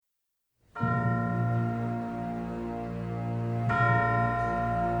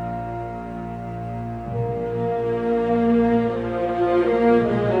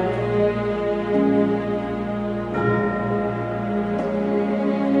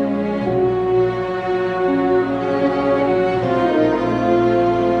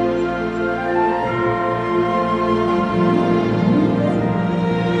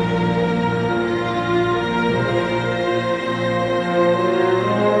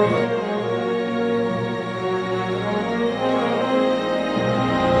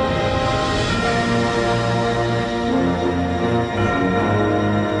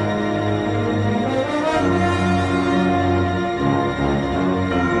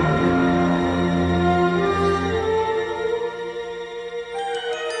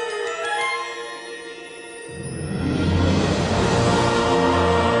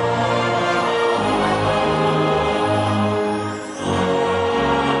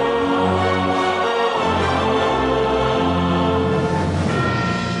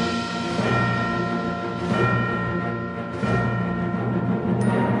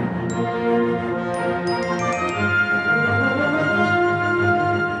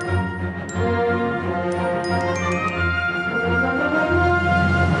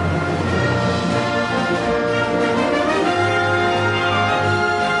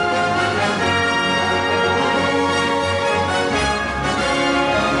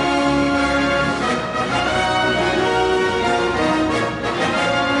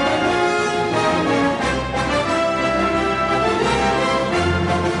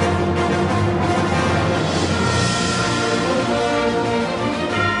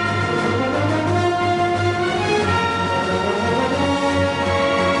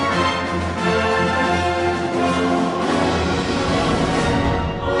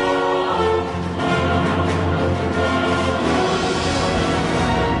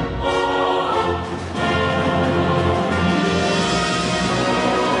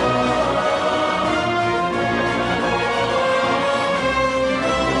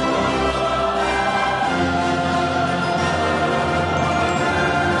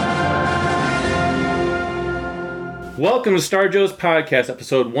Welcome to Star Joe's Podcast,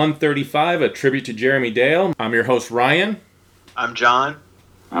 episode 135, a tribute to Jeremy Dale. I'm your host, Ryan. I'm John.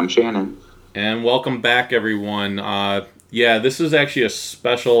 I'm Shannon. And welcome back, everyone. This is actually a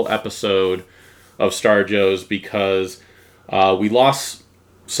special episode of Star Joe's because we lost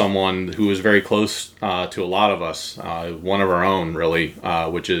someone who was very close to a lot of us, one of our own, really,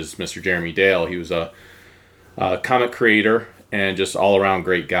 which is Mr. Jeremy Dale. He was a comic creator and just all-around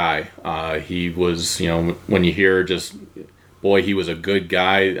great guy. He was, when you hear just, boy, he was a good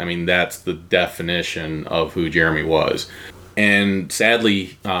guy, I mean, that's the definition of who Jeremy was. And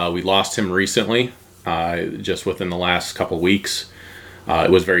sadly, we lost him recently, just within the last couple weeks.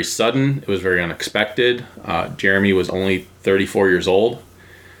 It was very sudden. It was very unexpected. Jeremy was only 34 years old,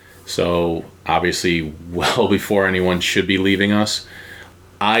 so obviously well before anyone should be leaving us.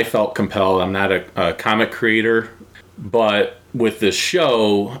 I felt compelled. I'm not a comic creator, but with this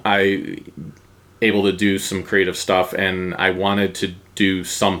show, I able to do some creative stuff, and I wanted to do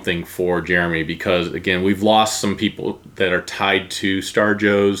something for Jeremy because, again, we've lost some people that are tied to Star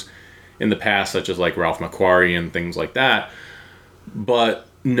Joe's in the past, such as like Ralph McQuarrie and things like that, but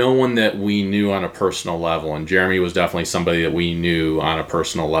no one that we knew on a personal level, and Jeremy was definitely somebody that we knew on a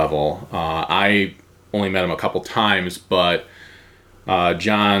personal level. I only met him a couple times, but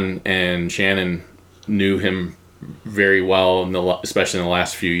John and Shannon knew him very well, especially in the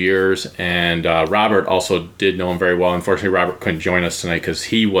last few years, and Robert also did know him very well. Unfortunately, Robert couldn't join us tonight because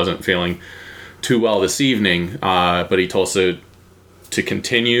he wasn't feeling too well this evening, but he told us to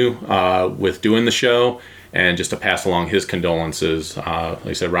continue with doing the show and just to pass along his condolences. Like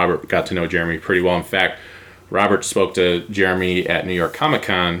I said, Robert got to know Jeremy pretty well. In fact, Robert spoke to Jeremy at New York Comic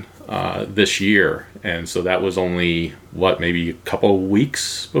Con this year, and so that was only, maybe a couple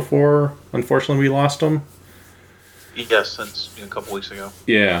weeks before, unfortunately, we lost him. Yes, since a couple weeks ago.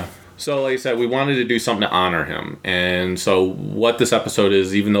 Yeah. So like I said, we wanted to do something to honor him. And so what this episode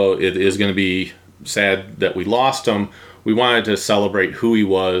is, even though it is going to be sad that we lost him, we wanted to celebrate who he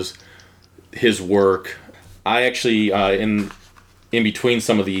was, his work. I actually, in between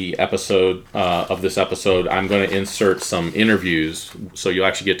some of the episode of this episode, I'm going to insert some interviews. So you'll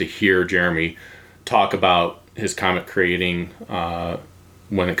actually get to hear Jeremy talk about his comic creating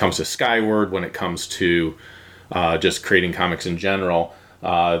when it comes to Skyward, when it comes to just creating comics in general.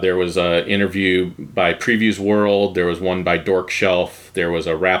 There was an interview by Previews World. There was one by Dork Shelf. There was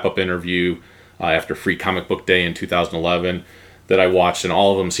a wrap-up interview after Free Comic Book Day in 2011 that I watched, and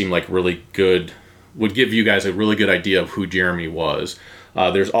all of them seemed like really good, would give you guys a really good idea of who Jeremy was.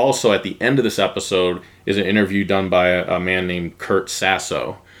 There's also, at the end of this episode, is an interview done by a man named Kurt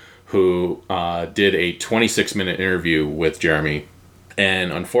Sasso, who did a 26-minute interview with Jeremy.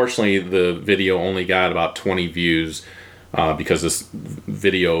 And unfortunately, the video only got about 20 views because this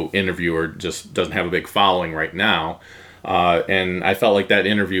video interviewer just doesn't have a big following right now. And I felt like that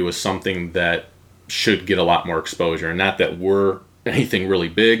interview was something that should get a lot more exposure. Not that we're anything really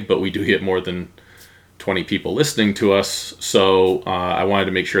big, but we do get more than 20 people listening to us. So I wanted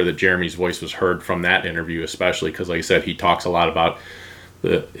to make sure that Jeremy's voice was heard from that interview, especially because, like I said, he talks a lot about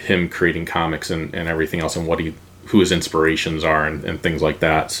him creating comics and everything else, and who his inspirations are and things like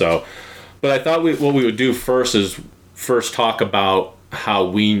that. So, but I thought what we would do first is talk about how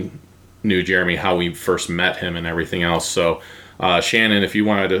we knew Jeremy, how we first met him and everything else. So, Shannon, if you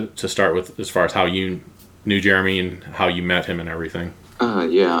wanted to start with as far as how you knew Jeremy and how you met him and everything.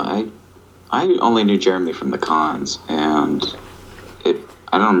 I only knew Jeremy from the cons, and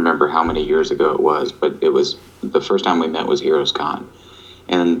I don't remember how many years ago it was, but it was the first time we met was Heroes Con,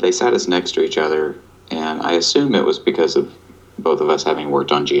 and they sat us next to each other. And I assume it was because of both of us having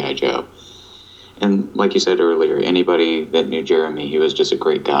worked on G.I. Joe. And like you said earlier, anybody that knew Jeremy, he was just a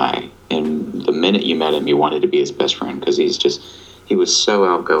great guy. And the minute you met him, you wanted to be his best friend because he was so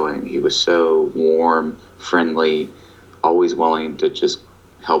outgoing. He was so warm, friendly, always willing to just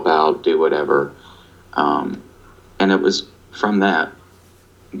help out, do whatever. And it was from that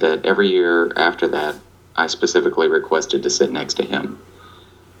every year after that, I specifically requested to sit next to him.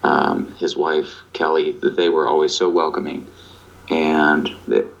 His wife, Kelly, they were always so welcoming. And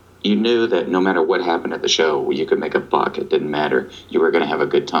you knew that no matter what happened at the show, you could make a buck. It didn't matter. You were going to have a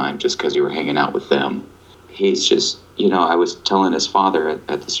good time just because you were hanging out with them. He's just, I was telling his father at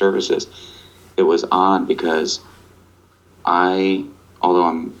the services, it was odd because although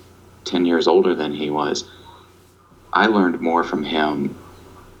I'm 10 years older than he was, I learned more from him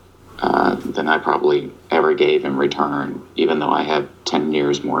than I probably ever gave in return, even though I have 10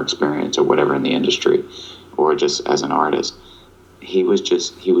 years more experience or whatever in the industry or just as an artist. He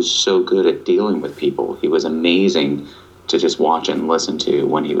was so good at dealing with people. He was amazing to just watch and listen to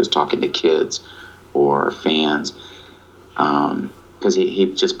when he was talking to kids or fans. because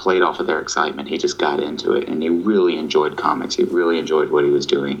he just played off of their excitement. He just got into it, and he really enjoyed comics. He really enjoyed what he was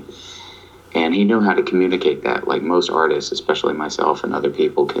doing. And he knew how to communicate that. Like most artists, especially myself and other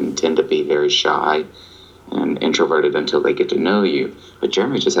people, can tend to be very shy and introverted until they get to know you. But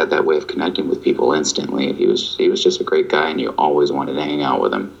Jeremy just had that way of connecting with people instantly. He was just a great guy, and you always wanted to hang out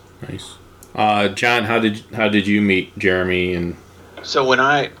with him. Nice. John, how did you meet Jeremy? And So when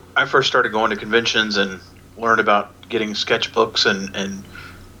I first started going to conventions and learned about getting sketchbooks and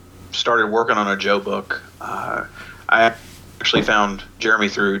started working on a Joe book, I actually found Jeremy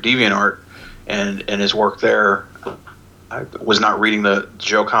through DeviantArt and his work there. I was not reading the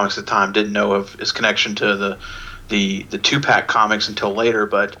Joe comics at the time, didn't know of his connection to the 2-pack comics until later,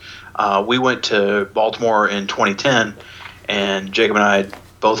 but we went to Baltimore in 2010, and Jacob and I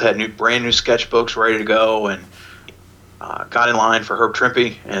both had brand new sketchbooks ready to go, and got in line for Herb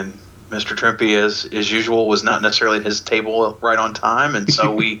Trimpe, and Mr. Trimpe, as usual, was not necessarily at his table right on time, and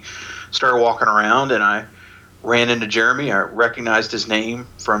so we started walking around, and I ran into Jeremy. I recognized his name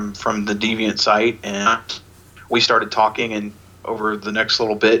from the Deviant site, and we started talking, and over the next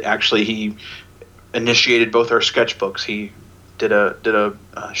little bit, actually, he initiated both our sketchbooks. He did a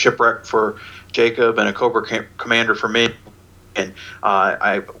Shipwreck for Jacob and a Cobra Commander for me, and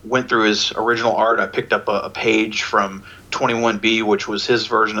I went through his original art. I picked up a page from 21B, which was his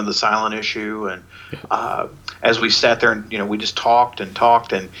version of the silent issue, and as we sat there and we just talked and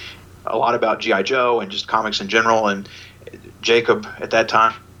a lot about G.I. Joe and just comics in general. And Jacob at that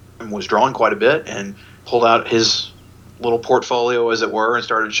time was drawing quite a bit and pulled out his little portfolio, as it were, and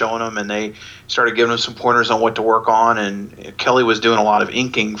started showing them, and they started giving him some pointers on what to work on. And Kelly was doing a lot of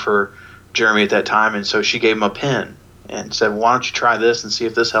inking for Jeremy at that time, and so she gave him a pen and said, "Why don't you try this and see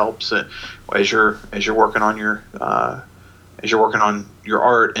if this helps as you're working on your art?"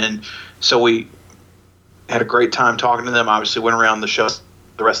 And so we had a great time talking to them. Obviously, went around the show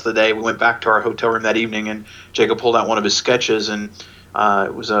the rest of the day. We went back to our hotel room that evening, and Jacob pulled out one of his sketches, and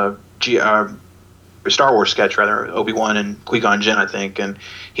it was a Star Wars sketch, rather, Obi-Wan and Qui-Gon Jinn, I think, and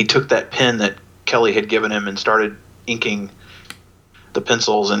he took that pen that Kelly had given him and started inking the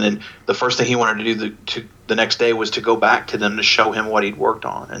pencils. And then the first thing he wanted to do the next day was to go back to them to show him what he'd worked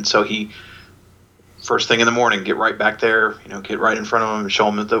on. And so he, first thing in the morning, get right back there, get right in front of him and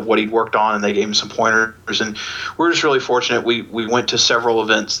show him what he'd worked on, and they gave him some pointers. And we're just really fortunate. We went to several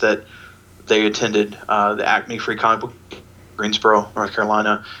events that they attended, the Acme Free Comic Book, Greensboro, North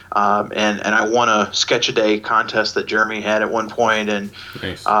Carolina, and I won a sketch a day contest that Jeremy had at one point, and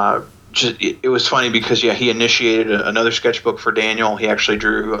nice. It was funny because he initiated another sketchbook for Daniel. He actually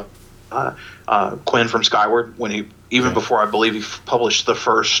drew Quinn from Skyward before I believe he published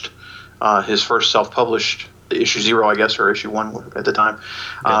his first self-published issue 0, I guess, or issue 1 at the time.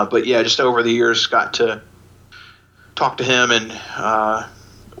 Yeah. But yeah, just over the years, got to talk to him, and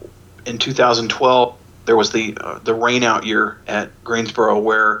in 2012. There was the rain out year at Greensboro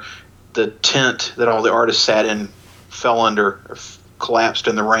where the tent that all the artists sat in fell under, collapsed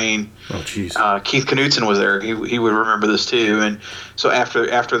in the rain. Oh, jeez. Keith Knudsen was there. He would remember this too. And so after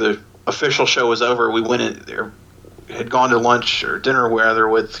the official show was over, we went in there, had gone to lunch or dinner rather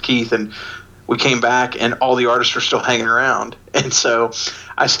with Keith, and we came back and all the artists were still hanging around. And so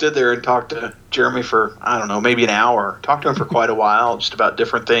I stood there and talked to Jeremy for, I don't know, maybe an hour. Talked to him for quite a while, just about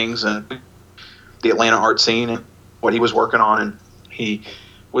different things and the Atlanta art scene and what he was working on, and he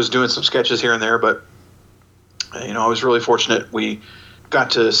was doing some sketches here and there. But I was really fortunate. We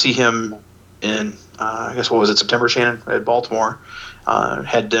got to see him in I guess, what was it, September, Shannon, at Baltimore.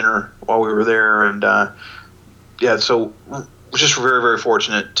 Had dinner while we were there, and so we're just very, very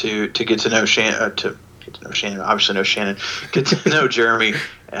fortunate to get to know Shannon. Obviously know Shannon. Get to know Jeremy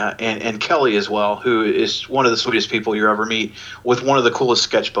and Kelly as well, who is one of the sweetest people you ever meet, with one of the coolest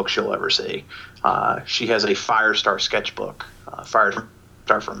sketchbooks you'll ever see. She has a Firestar sketchbook, Firestar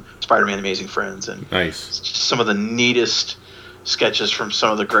from Spider-Man: Amazing Friends, and nice. Some of the neatest sketches from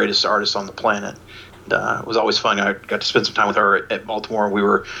some of the greatest artists on the planet. It was always fun. I got to spend some time with her at Baltimore. We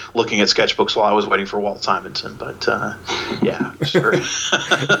were looking at sketchbooks while I was waiting for Walt Simonson. But sure.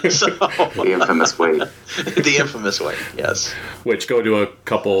 So, the infamous wait. The infamous wait, yes. Which go to a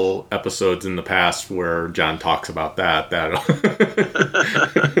couple episodes in the past where John talks about that.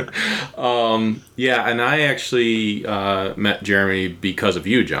 And I actually met Jeremy because of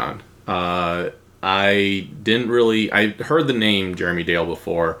you, John. I heard the name Jeremy Dale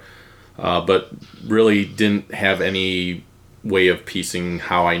before. But really didn't have any way of piecing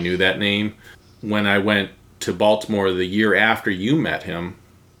how I knew that name. When I went to Baltimore the year after you met him,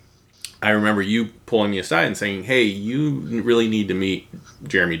 I remember you pulling me aside and saying, "Hey, you really need to meet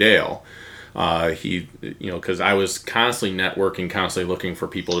Jeremy Dale." He, because I was constantly networking, constantly looking for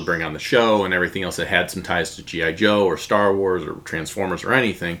people to bring on the show and everything else that had some ties to G.I. Joe or Star Wars or Transformers or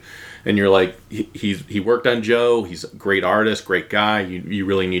anything. And you're like, he worked on Joe. He's a great artist, great guy. You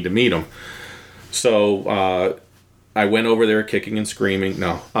really need to meet him. So I went over there kicking and screaming.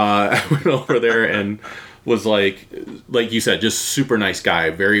 No, I went over there and was like you said, just super nice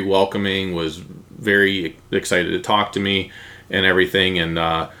guy, very welcoming, was very excited to talk to me and everything. And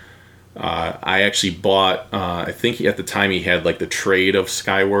I actually bought, I think at the time he had like the trade of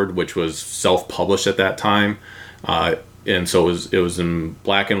Skyward, which was self-published at that time. And so it was in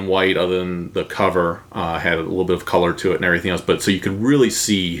black and white, other than the cover had a little bit of color to it and everything else. But so you could really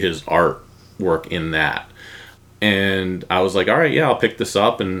see his artwork in that. And I was like, all right, yeah, I'll pick this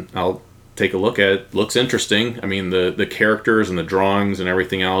up and I'll take a look at it. Looks interesting. I mean, the characters and the drawings and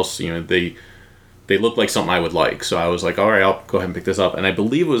everything else, they look like something I would like. So I was like, all right, I'll go ahead and pick this up. And I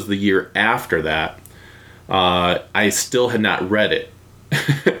believe it was the year after that, I still had not read it.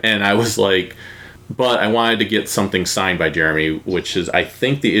 And I was like, but I wanted to get something signed by Jeremy, which is, I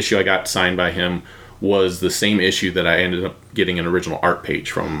think the issue I got signed by him was the same issue that I ended up getting an original art page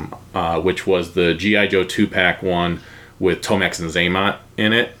from, which was the G.I. Joe 2-pack one with Tomax and Xamot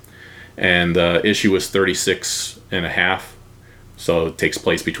in it. And the issue was 36 and a half. So it takes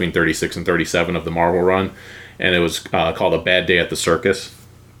place between 36 and 37 of the Marvel run. And it was called A Bad Day at the Circus.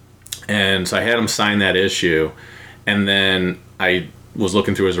 And so I had him sign that issue. And then I was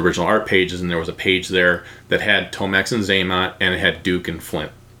looking through his original art pages, and there was a page there that had Tomax and Xamot, and it had Duke and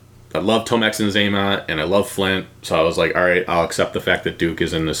Flint. I love Tomax and Xamot, and I love Flint, so I was like, all right, I'll accept the fact that Duke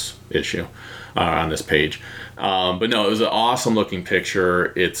is in this issue, on this page. But no, it was an awesome looking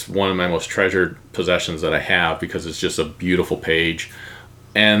picture. It's one of my most treasured possessions that I have, because it's just a beautiful page.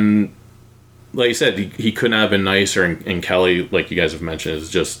 And like you said, he could not have been nicer, and Kelly, like you guys have mentioned, is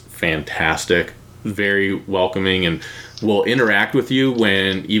just fantastic. Very welcoming, and will interact with you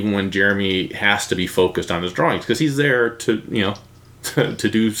even when Jeremy has to be focused on his drawings, because he's there to to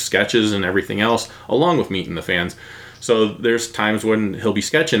do sketches and everything else along with meeting the fans. So there's times when he'll be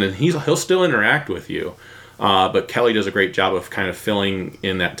sketching and he'll still interact with you, but Kelly does a great job of kind of filling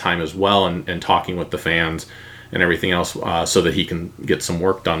in that time as well, and talking with the fans and everything else, so that he can get some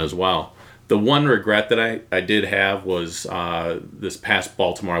work done as well. The one regret that I did have was this past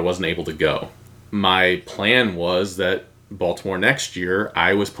Baltimore, I wasn't able to go. My plan was that Baltimore next year,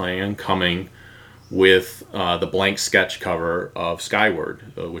 I was planning on coming with the blank sketch cover of Skyward,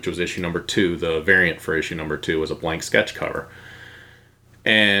 which was issue number 2. The variant for issue number 2 was a blank sketch cover.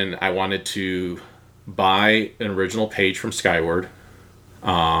 And I wanted to buy an original page from Skyward,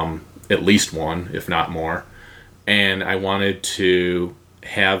 at least one, if not more. And I wanted to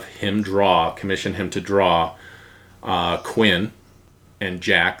have him commission him to draw Quinn and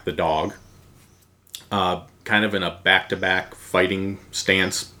Jack, the dog, kind of in a back-to-back fighting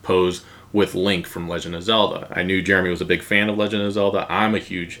stance pose with Link from Legend of Zelda. I knew Jeremy was a big fan of Legend of Zelda. I'm a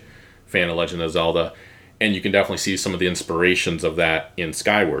huge fan of Legend of Zelda, and you can definitely see some of the inspirations of that in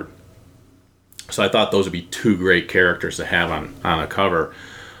Skyward. So I thought those would be 2 great characters to have on a cover.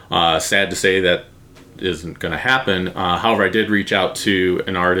 Sad to say that isn't going to happen. However, I did reach out to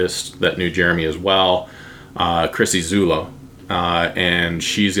an artist that knew Jeremy as well, Chrissy Zulo, and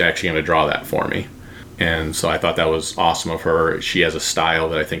she's actually going to draw that for me. And so I thought that was awesome of her. She has a style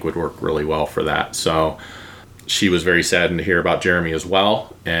that I think would work really well for that. So she was very saddened to hear about Jeremy as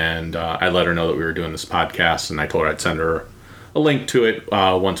well. And I let her know that we were doing this podcast, and I told her I'd send her a link to it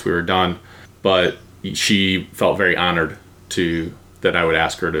once we were done. But she felt very honored that I would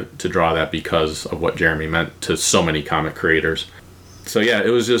ask her to draw that, because of what Jeremy meant to so many comic creators. So yeah, it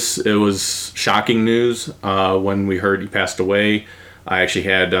was shocking news when we heard he passed away. I actually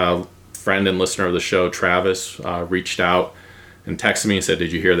had friend and listener of the show, Travis, reached out and texted me and said,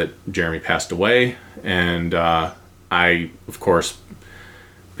 did you hear that Jeremy passed away? And I, of course,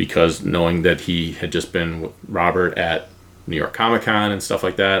 because knowing that he had just been with Robert at New York Comic Con and stuff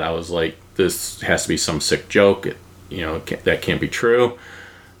like that, I was like, this has to be some sick joke. That can't be true.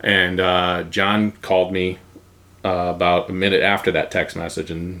 And John called me about a minute after that text message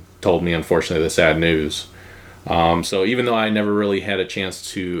and told me, unfortunately, the sad news. So even though I never really had a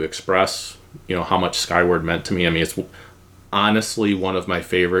chance to express, how much Skyward meant to me, I mean, it's honestly one of my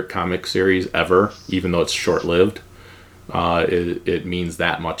favorite comic series ever, even though it's short-lived. It means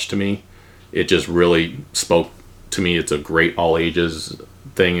that much to me. It just really spoke to me. It's a great all-ages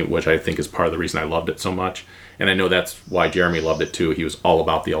thing, which I think is part of the reason I loved it so much. And I know that's why Jeremy loved it too. He was all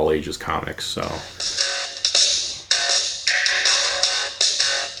about the all-ages comics, so...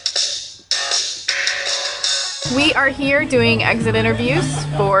 We are here doing exit interviews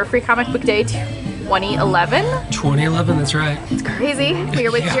for Free Comic Book Day 2011. 2011, that's right. It's crazy. We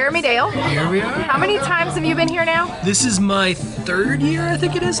are with Yeah. Jeremy Dale. Here we are. How many times have you been here now? This is my third year, I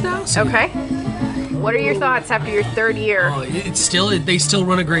think it is now. So Okay. What are your thoughts after your third year? they still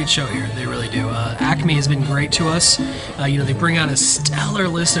run a great show here. They really do. Acme has been great to us. They bring out a stellar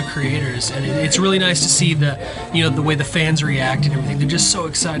list of creators, and it's really nice to see the way the fans react and everything. They're just so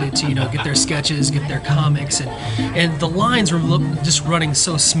excited to get their sketches, get their comics, and the lines were just running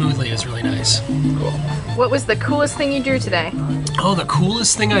so smoothly. It's really nice. What was the coolest thing you drew today? Oh, the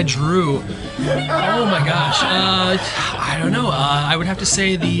coolest thing I drew. Oh my gosh. I don't know. I would have to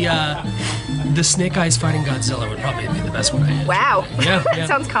say the Snake Eyes fighting Godzilla would probably be the best one I had. Wow. Yeah, That yeah.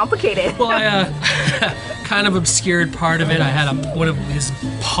 sounds complicated. Well, I kind of obscured part of it. I had one of his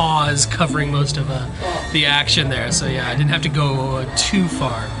paws covering most of the action there. So yeah, I didn't have to go too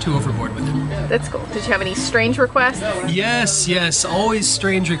overboard with it. That's cool. Did you have any strange requests? Yes, always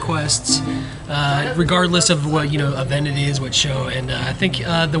strange requests, regardless of what event it is, what show. And I think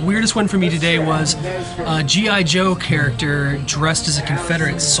the weirdest one for me today was a G.I. Joe character dressed as a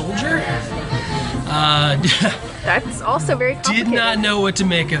Confederate soldier. That's also very complicated. Did not know what to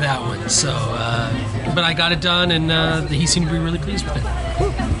make of that one, so but I got it done, and he seemed to be really pleased with it.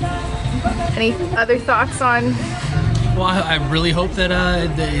 Any other thoughts on... Well, I really hope that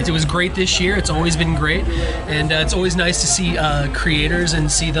it was great this year. It's always been great, and it's always nice to see creators and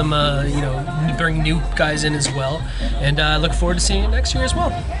see them, bring new guys in as well. And I look forward to seeing it next year as well.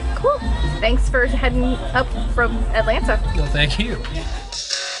 Cool. Thanks for heading up from Atlanta. No, thank you.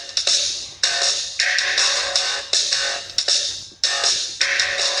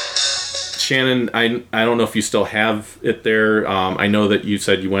 Shannon, I don't know if you still have it there. I know that you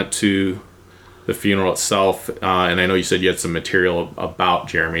said you went to the funeral itself, and I know you said you had some material about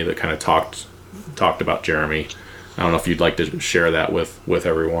Jeremy that kind of talked about Jeremy. I don't know if you'd like to share that with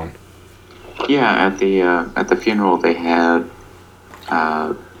everyone. Yeah, at the funeral they had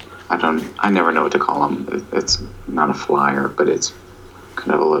I never know what to call them. It's not a flyer, but it's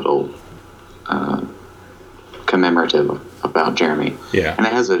kind of a little commemorative about Jeremy. Yeah. And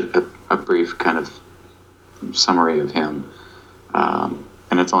it has a brief kind of summary of him.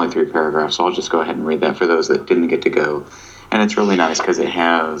 And it's only 3 paragraphs, so I'll just go ahead and read that for those that didn't get to go. And it's really nice because it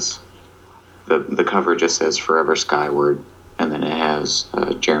has the cover just says Forever Skyward, and then it has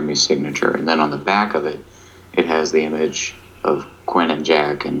Jeremy's signature. And then on the back of it, it has the image of Quinn and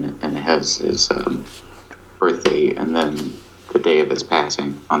Jack, and it has his birthday and then the day of his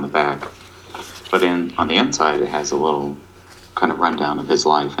passing on the back. But on the inside, it has a little kind of rundown of his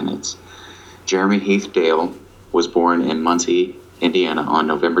life, and it's Jeremy Heath Dale was born in Muncie, Indiana on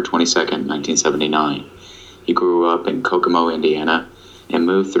November 22nd, 1979. He grew up in Kokomo, Indiana, and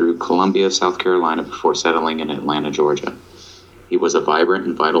moved through Columbia, South Carolina before settling in Atlanta, Georgia. He was a vibrant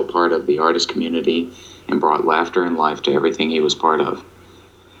and vital part of the artist community and brought laughter and life to everything he was part of.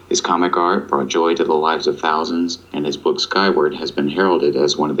 His comic art brought joy to the lives of thousands, and his book Skyward has been heralded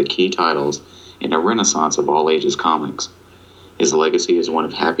as one of the key titles in a renaissance of all ages comics. His legacy is one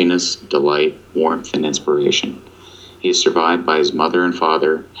of happiness, delight, warmth, and inspiration. He is survived by his mother and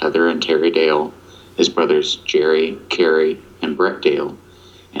father, Heather and Terry Dale, his brothers Jerry, Carrie, and Brett Dale,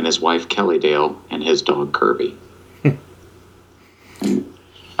 and his wife Kelly Dale, and his dog Kirby. And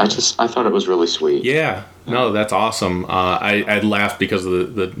I thought it was really sweet. Yeah, no, that's awesome. I laughed because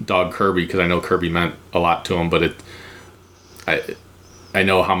of the dog Kirby, because I know Kirby meant a lot to him, but I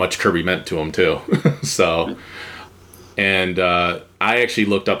know how much Kirby meant to him too. So, and I actually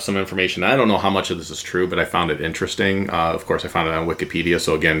looked up some information. I don't know how much of this is true, but I found it interesting. Of course, I found it on Wikipedia,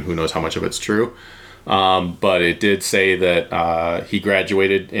 so again, who knows how much of it's true. But it did say that he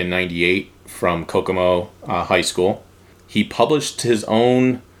graduated in '98 from Kokomo High School. He published his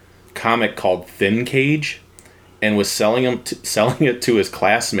own comic called Thin Cage and was selling it to his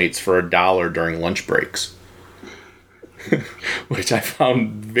classmates for $1 during lunch breaks, which I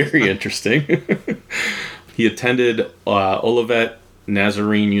found very interesting. He attended Olivet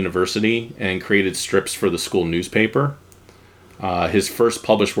Nazarene University and created strips for the school newspaper. His first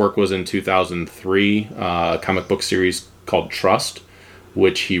published work was in 2003, a comic book series called Trust,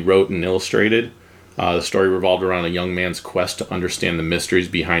 which he wrote and illustrated. The story revolved around a young man's quest to understand the mysteries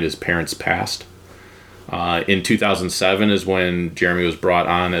behind his parents' past. In 2007 is when Jeremy was brought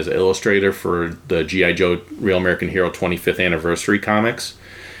on as an illustrator for the G.I. Joe Real American Hero 25th Anniversary comics.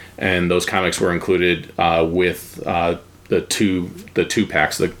 And those comics were included with the two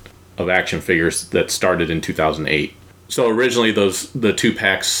packs of action figures that started in 2008. So originally the 2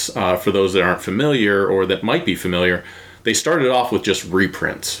 packs, for those that aren't familiar or that might be familiar, they started off with just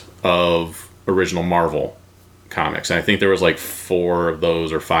reprints of original Marvel comics. And I think there was like 4 of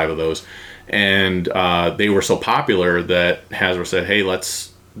those or 5 of those. And they were so popular that Hasbro said, hey,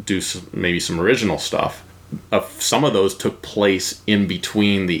 let's do maybe some original stuff. Some of those took place in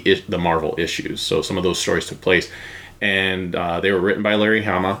between the Marvel issues. So some of those stories took place. And they were written by Larry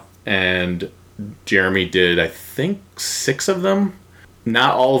Hama. And Jeremy did, I think, 6 of them.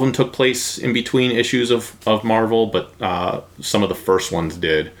 Not all of them took place in between issues of Marvel, but some of the first ones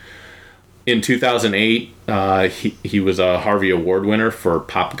did. In 2008, he was a Harvey Award winner for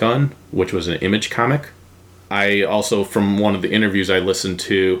Pop Gun, which was an Image comic. I also, from one of the interviews I listened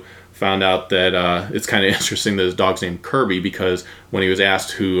to, found out that it's kind of interesting that his dog's named Kirby, because when he was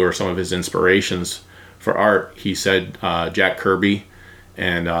asked who are some of his inspirations for art, he said Jack Kirby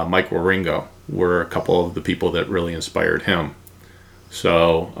and Mike Wieringo were a couple of the people that really inspired him.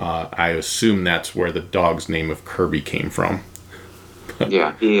 So I assume that's where the dog's name of Kirby came from.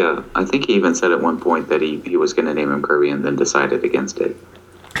 Yeah, I think he even said at one point that he was going to name him Kirby and then decided against it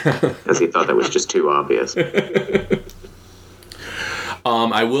because he thought that was just too obvious.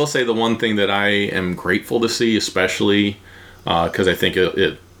 I will say the one thing that I am grateful to see, especially because I think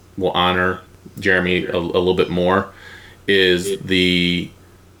it will honor Jeremy a little bit more, is the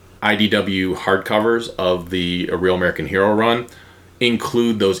IDW hardcovers of the A Real American Hero run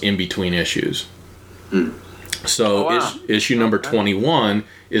include those in-between issues. So issue number 21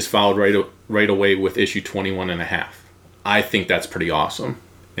 is followed right away with issue 21 and a half. I think that's pretty awesome.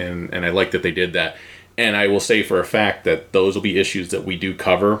 And I like that they did that. And I will say for a fact that those will be issues that we do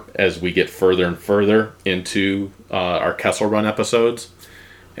cover as we get further and further into our Kessel Run episodes,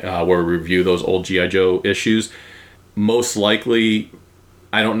 where we review those old G.I. Joe issues. Most likely,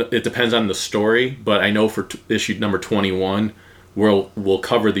 I don't know, it depends on the story, but I know for issue number 21, we'll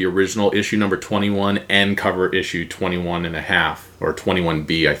cover the original issue number 21 and cover issue 21 and a half, or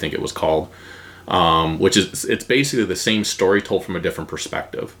 21B, I think it was called, which is, it's basically the same story told from a different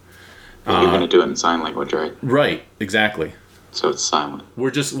perspective. You're going to do it in sign language, right? Right, exactly. So it's silent.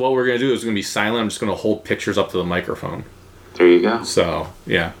 What we're going to do is going to be silent. I'm just going to hold pictures up to the microphone. There you go. So,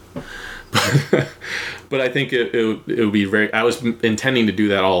 yeah. But I think it would be very, I was intending to do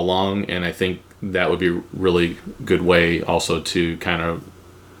that all along, and I think that would be a really good way also to kind of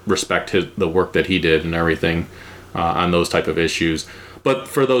respect the work that he did and everything on those type of issues. But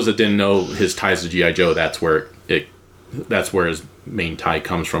for those that didn't know his ties to G.I. Joe, that's where his main tie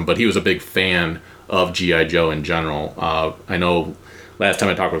comes from. But he was a big fan of G.I. Joe in general. I know last time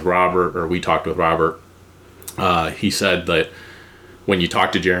I talked with Robert, or we talked with Robert, he said that when you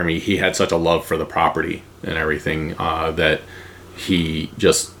talked to Jeremy, he had such a love for the property and everything that he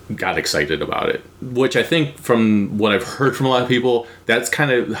just got excited about it. Which I think, from what I've heard from a lot of people, that's kind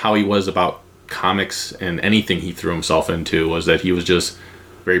of how he was about comics and anything he threw himself into, was that he was just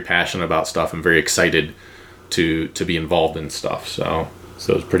very passionate about stuff and very excited to be involved in stuff. So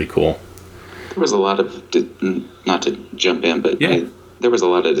it was pretty cool. There was a lot of, not to jump in, but yeah. There was a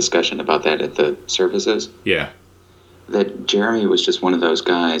lot of discussion about that at the services. Yeah. That Jeremy was just one of those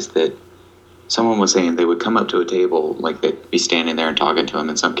guys that someone was saying they would come up to a table, like they'd be standing there and talking to him,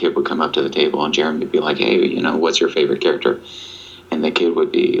 and some kid would come up to the table and Jeremy would be like, hey, what's your favorite character? And the kid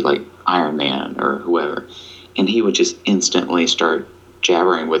would be like Iron Man or whoever. And he would just instantly start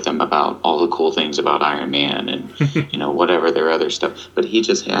jabbering with them about all the cool things about Iron Man and, whatever their other stuff. But he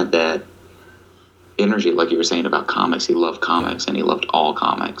just had that energy, like you were saying about comics. He loved comics, and he loved all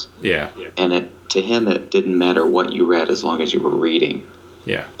comics. Yeah. And to him, it didn't matter what you read as long as you were reading.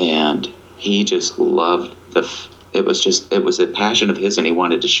 Yeah. And he just loved it was a passion of his, and he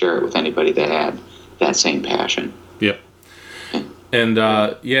wanted to share it with anybody that had that same passion. Yep. And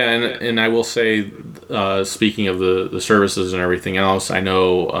and I will say, speaking of the services and everything else, I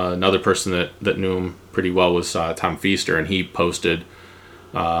know another person that knew him pretty well was Tom Feaster, and he posted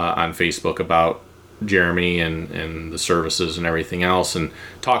on Facebook about Jeremy and the services and everything else, and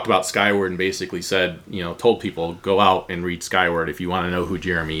talked about Skyward, and basically said, told people, go out and read Skyward if you want to know who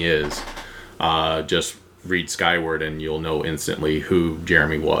Jeremy is. Just read Skyward and you'll know instantly who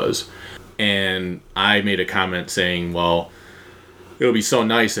Jeremy was. And I made a comment saying, well, it would be so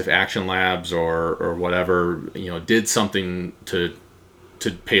nice if Action Labs or whatever, did something to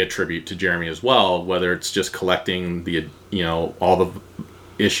pay a tribute to Jeremy as well, whether it's just collecting the, all the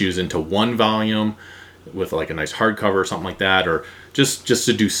issues into one volume with like a nice hardcover or something like that, or just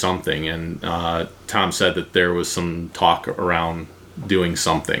to do something. And Tom said that there was some talk around doing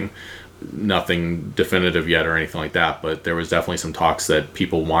something. Nothing definitive yet or anything like that, but there was definitely some talks that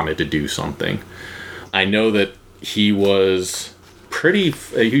people wanted to do something. I know that he was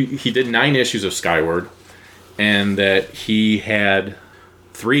he did 9 issues of Skyward, and that he had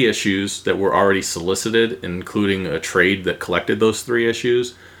 3 issues that were already solicited, including a trade that collected those 3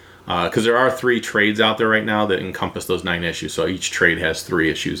 issues. Because there are 3 trades out there right now that encompass those 9 issues, so each trade has 3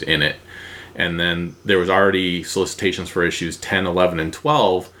 issues in it. And then there was already solicitations for issues 10, 11, and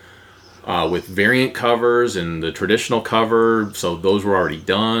 12 with variant covers and the traditional cover, so those were already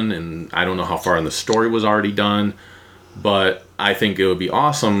done, and I don't know how far in the story was already done, but I think it would be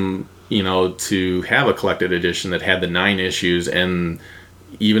awesome, to have a collected edition that had the 9 issues, and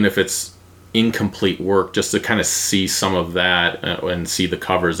even if it's incomplete work, just to kind of see some of that and see the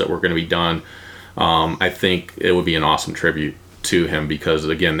covers that were going to be done. I think it would be an awesome tribute to him, because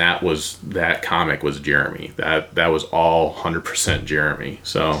again, that comic was Jeremy. That was all 100% Jeremy.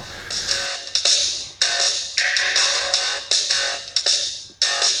 So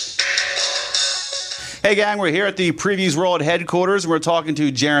Hey gang, we're here at the Previews World headquarters, and we're talking to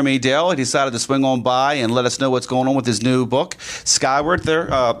Jeremy Dale. He decided to swing on by and let us know what's going on with his new book, Skyward.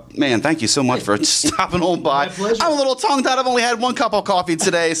 Man, thank you so much for stopping on by. My pleasure. I'm a little tongue-tied. I've only had 1 cup of coffee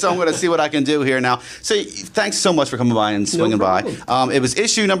today, so I'm going to see what I can do here now. So thanks so much for coming by and swinging by. It was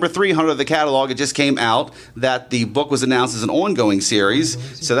issue number 300 of the catalog. It just came out that the book was announced as an ongoing series,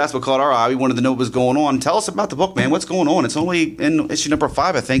 so that's what caught our eye. We wanted to know what was going on. Tell us about the book, man. What's going on? It's only in issue number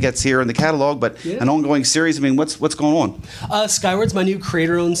 5, I think, that's here in the catalog, but an ongoing series. I mean, what's going on? Skyward's my new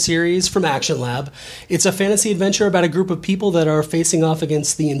creator-owned series from Action Lab. It's a fantasy adventure about a group of people that are facing off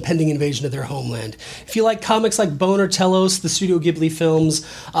against the impending invasion of their homeland. If you like comics like Bone or Telos, the Studio Ghibli films,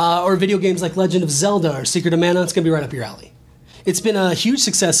 or video games like Legend of Zelda or Secret of Mana, it's going to be right up your alley. It's been a huge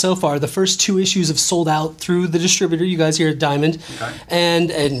success so far. The first 2 issues have sold out through the distributor, you guys here at Diamond,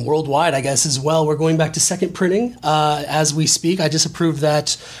 and worldwide, I guess, as well. We're going back to second printing as we speak. I just approved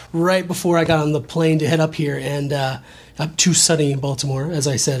that right before I got on the plane to head up here, and I'm too sunny in Baltimore, as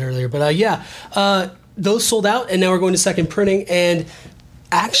I said earlier. But those sold out, and now we're going to second printing, and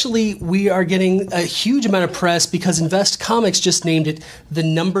actually, we are getting a huge amount of press because Invest Comics just named it the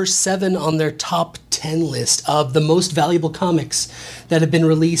number 7 on their top 10 list of the most valuable comics that have been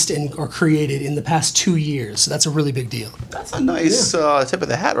released or created in the past 2 years. So that's a really big deal. That's a nice tip of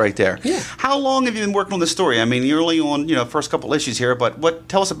the hat right there. Yeah. How long have you been working on this story? I mean, you're only on first couple issues here, but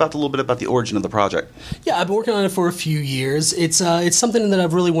tell us a little bit about the origin of the project. Yeah, I've been working on it for a few years. It's something that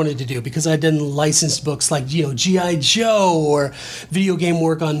I've really wanted to do because I've done licensed books like G.I. Joe or video game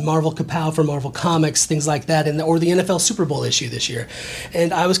work on Marvel Kapow for Marvel Comics, things like that, or the NFL Super Bowl issue this year.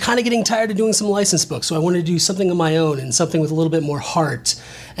 And I was kind of getting tired of doing some licensed books, so I wanted to do something of my own and something with a little bit more heart.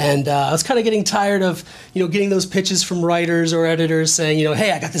 And I was kind of getting tired of getting those pitches from writers or editors saying,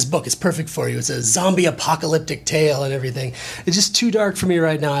 hey, I got this book, it's perfect for you. It's a zombie apocalyptic tale and everything. It's just too dark for me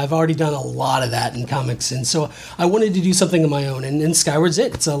right now. I've already done a lot of that in comics, and so I wanted to do something of my own. And Skyward's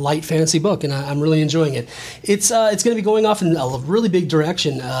it. It's a light fantasy book, and I'm really enjoying it. It's going to be going off in a really big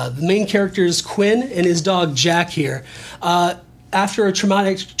direction. The main character is Quinn and his dog Jack here. After a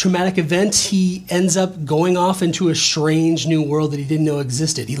traumatic event, he ends up going off into a strange new world that he didn't know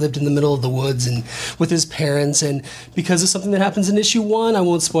existed. He lived in the middle of the woods and with his parents, and because of something that happens in issue 1, I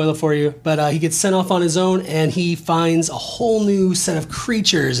won't spoil it for you, but he gets sent off on his own, and he finds a whole new set of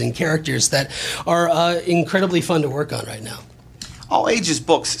creatures and characters that are incredibly fun to work on right now. All ages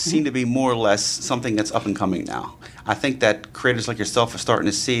books seem to be more or less something that's up and coming now. I think that creators like yourself are starting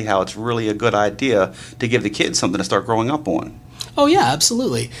to see how it's really a good idea to give the kids something to start growing up on. Oh yeah,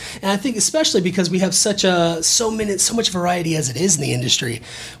 absolutely. And I think especially because we have so much variety as it is in the industry.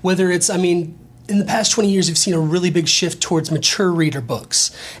 Whether it's, in the past 20 years, we've seen a really big shift towards mature reader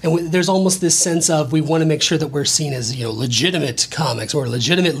books. And there's almost this sense of we want to make sure that we're seen as, legitimate comics or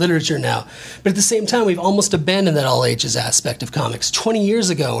legitimate literature now. But at the same time, we've almost abandoned that all ages aspect of comics. 20 years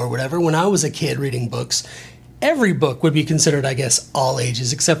ago or whatever, when I was a kid reading books, every book would be considered, I guess, all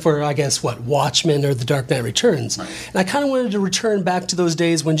ages, except for, I guess, Watchmen or The Dark Knight Returns. Right. And I kind of wanted to return back to those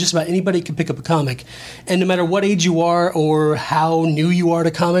days when just about anybody could pick up a comic. And no matter what age you are or how new you are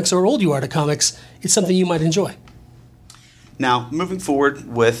to comics or old you are to comics, it's something you might enjoy. Now, moving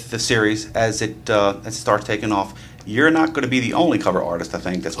forward with the series as it starts taking off, you're not going to be the only cover artist, I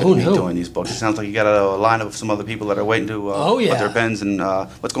think, that's going to be doing these books. It sounds like you got a line of some other people that are waiting to put their pens and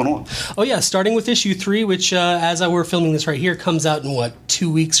what's going on? Oh, yeah. Starting with issue 3, which, as we're filming this right here, comes out in,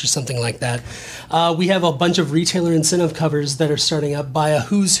 2 weeks or something like that. We have a bunch of retailer incentive covers that are starting up by a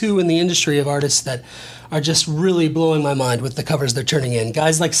who's who in the industry of artists that are just really blowing my mind with the covers they're turning in.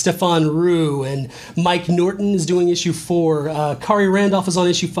 Guys like Stefan Rue and Mike Norton is doing issue 4. Kari Randolph is on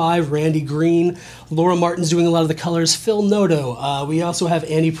issue 5. Randy Green. Laura Martin's doing a lot of the colors. Phil Noto. We also have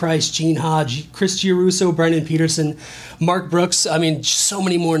Andy Price, Gene Hodge, Chris Giarusso, Brandon Peterson, Mark Brooks. So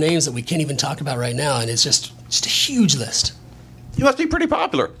many more names that we can't even talk about right now, and it's just a huge list. You must be pretty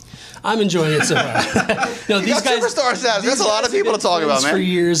popular. I'm enjoying it so far. No, You these got guys. superstar status. That's a lot of guys have people to been talk about, friends man. For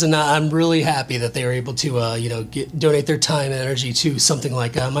years, and I'm really happy that they were able to, donate their time and energy to something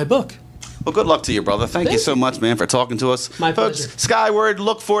like my book. Well, good luck to you, brother. Thank you so much, man, for talking to us. My Folks, pleasure. Skyward,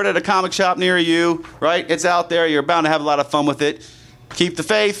 look for it at a comic shop near you, right? It's out there. You're bound to have a lot of fun with it. Keep the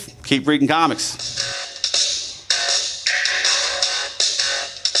faith. Keep reading comics.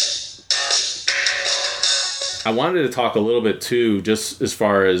 I wanted to talk a little bit too, just as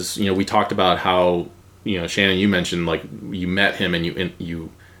far as, we talked about how, Shannon, you mentioned like you met him and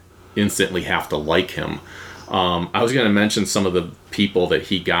you instantly have to like him. I was going to mention some of the people that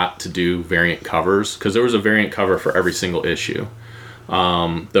he got to do variant covers, because there was a variant cover for every single issue.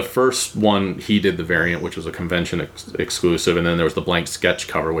 The first one, he did the variant, which was a convention exclusive, and then there was the blank sketch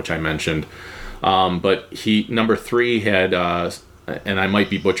cover, which I mentioned. But number 3 had, and I might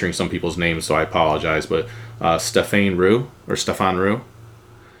be butchering some people's names, so I apologize, but Stefan Roux,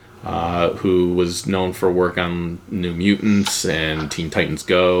 who was known for work on New Mutants and Teen Titans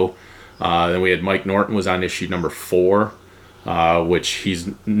Go. Then we had Mike Norton was on issue number 4, which he's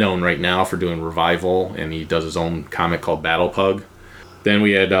known right now for doing Revival, and he does his own comic called Battle Pug. Then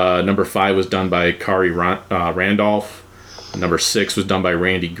we had number 5 was done by Kari Randolph. Number 6 was done by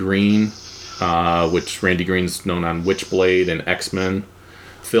Randy Green, which Randy Green's known on Witchblade and X-Men.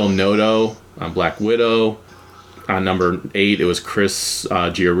 Phil Noto on Black Widow. On number 8, it was Chris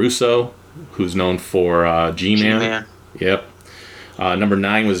Giarrusso, who's known for G-Man. G-Man. Yep. Number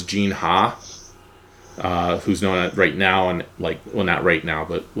 9 was Gene Ha, who's known right now on, not right now,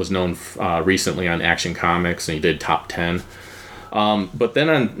 but was known recently on Action Comics, and he did Top 10. But then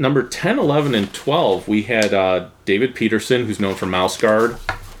on number 10, 11, and 12, we had David Peterson, who's known for Mouse Guard,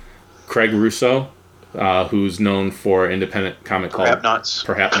 Craig Russo, who's known for independent comic called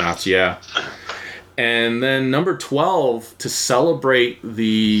Perhaps-Nots, yeah. And then number 12, to celebrate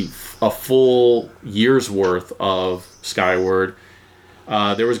a full year's worth of Skyward,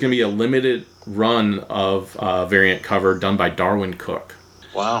 there was going to be a limited run of variant cover done by Darwin Cook.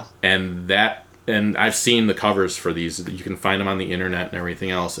 Wow. And I've seen the covers for these. You can find them on the internet and everything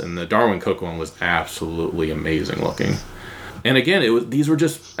else. And the Darwin Cook one was absolutely amazing looking. And again, these were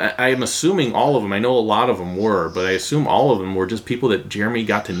just, I'm assuming all of them, I know a lot of them were, but I assume all of them were just people that Jeremy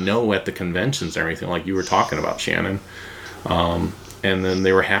got to know at the conventions and everything, like you were talking about, Shannon. And then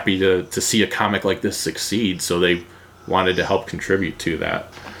they were happy to see a comic like this succeed, so they wanted to help contribute to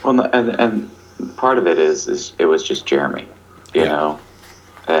that. Well, and part of it is it was just Jeremy, you know.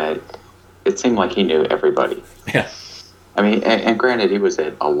 It seemed like he knew everybody. Yeah. I mean, and granted, he was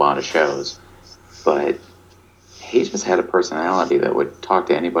at a lot of shows, but he just had a personality that would talk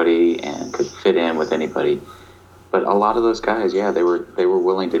to anybody and could fit in with anybody. But a lot of those guys, they were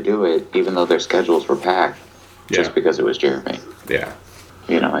willing to do it, even though their schedules were packed, just because it was Jeremy. Yeah.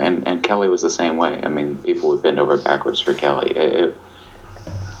 You know, and Kelly was the same way. I mean, people would bend over backwards for Kelly.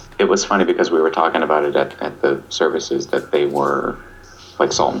 It was funny because we were talking about it at the services that they were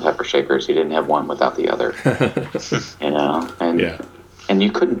like salt and pepper shakers. You didn't have one without the other. You know? And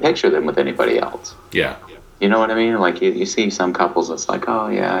you couldn't picture them with anybody else. Yeah. You know what I mean? Like, you see some couples, it's like, oh,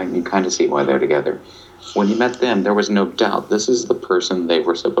 yeah, you kind of see why they're together. When you met them, there was no doubt this is the person they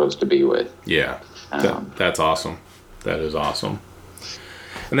were supposed to be with. Yeah. That's awesome. That is awesome.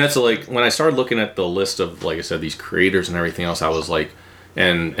 And that's like, when I started looking at the list of, like I said, these creators and everything else, I was like,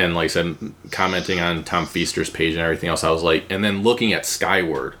 and like I said, commenting on Tom Feaster's page and everything else, I was like, and then looking at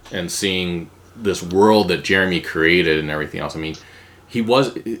Skyward and seeing this world that Jeremy created and everything else. I mean,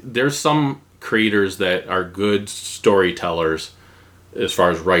 there's some creators that are good storytellers as far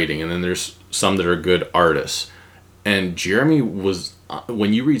as writing, and then there's some that are good artists. And Jeremy was,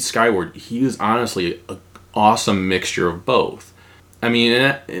 when you read Skyward, he is honestly an awesome mixture of both. I mean,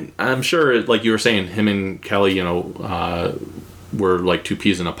 and I'm sure, like you were saying, him and Kelly, were like two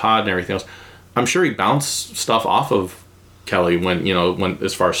peas in a pod and everything else. I'm sure he bounced stuff off of Kelly when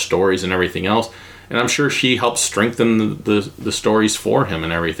as far as stories and everything else. And I'm sure she helped strengthen the stories for him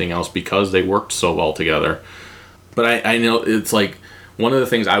and everything else because they worked so well together. But I know it's like one of the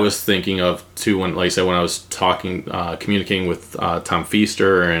things I was thinking of too when I was communicating with Tom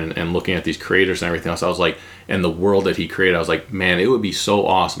Feaster and looking at these creators and everything else, I was like, and the world that he created, I was like, man, it would be so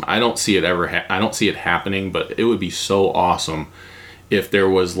awesome. I don't see it I don't see it happening, but it would be so awesome if there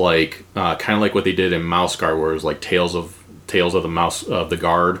was like kind of like what they did in Mouse Guard, where it was like Tales of the Mouse of the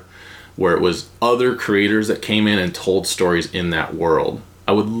Guard, where it was other creators that came in and told stories in that world.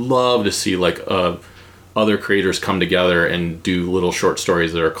 I would love to see like other creators come together and do little short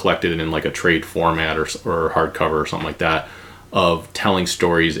stories that are collected in like a trade format or hardcover or something like that, of telling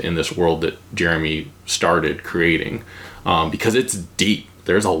stories in this world that Jeremy started creating. because it's deep.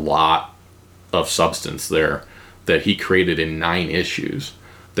 There's a lot of substance there that he created in 9 issues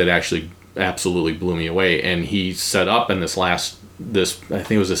that actually absolutely blew me away. And he set up in this I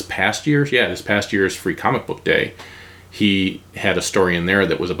think it was this past year's Free Comic Book Day, he had a story in there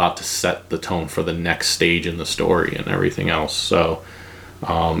that was about to set the tone for the next stage in the story and everything else. So,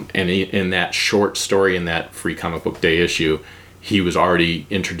 in that short story, in that Free Comic Book Day issue, he was already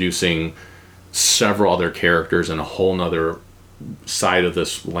introducing several other characters and a whole nother side of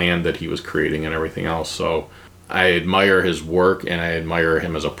this land that he was creating and everything else. So I admire his work and I admire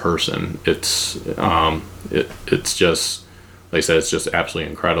him as a person. It's just, like I said, it's just absolutely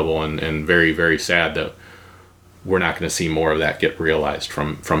incredible and very, very sad that we're not going to see more of that get realized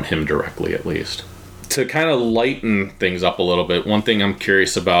from him directly, at least. To kind of lighten things up a little bit, one thing I'm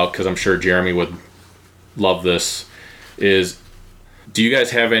curious about, because I'm sure Jeremy would love this, is do you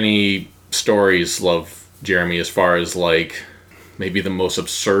guys have any stories, Jeremy, as far as like maybe the most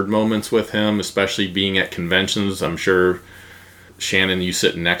absurd moments with him, especially being at conventions? I'm sure, Shannon, you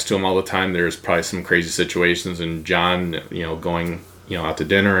sitting next to him all the time, there's probably some crazy situations, and John, going out to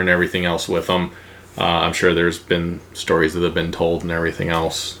dinner and everything else with him. I'm sure there's been stories that have been told and everything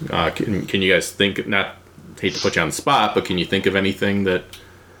else. Can you guys think, not hate to put you on the spot, but can you think of anything that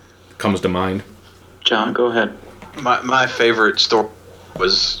comes to mind? John, go ahead. My favorite story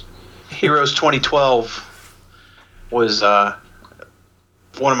was Heroes 2012 was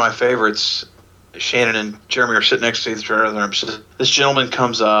one of my favorites. Shannon and Jeremy are sitting next to each other. This gentleman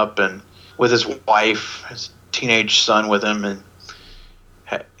comes up and with his wife, his teenage son with him, and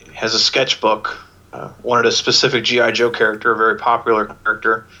has a sketchbook. Wanted a specific G.I. Joe character, a very popular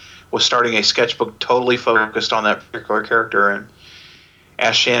character, was starting a sketchbook totally focused on that particular character, and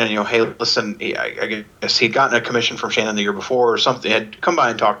asked Shannon, hey, listen, I guess he'd gotten a commission from Shannon the year before or something, had come by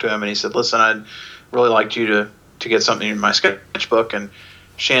and talked to him, and he said, listen, I'd really like you to get something in my sketchbook. And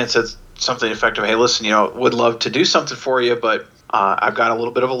Shannon said something effective, hey, listen, would love to do something for you, but I've got a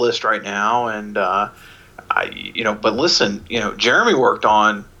little bit of a list right now, and but listen, Jeremy worked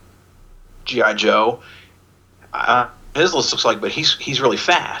on G.I. Joe. His list looks like, but he's really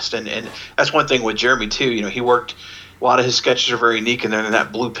fast, and that's one thing with Jeremy too. He worked. A lot of his sketches are very unique, and they're in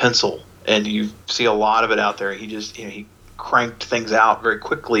that blue pencil, and you see a lot of it out there. He just he cranked things out very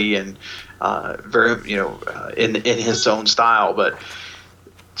quickly and very in his own style. But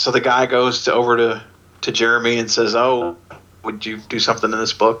so the guy goes over to Jeremy and says, "Oh, would you do something in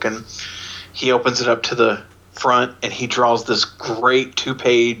this book?" And he opens it up to the front, and he draws this great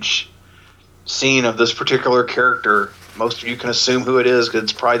 2-page scene of this particular character. Most of you can assume who it is because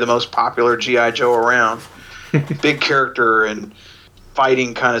it's probably the most popular G.I. Joe around. Big character and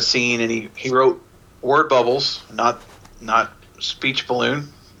fighting kind of scene, and he wrote word bubbles, not speech balloon.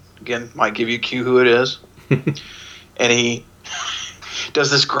 Again, might give you a cue who it is. And he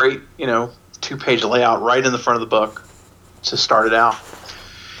does this great, 2-page layout right in the front of the book to start it out.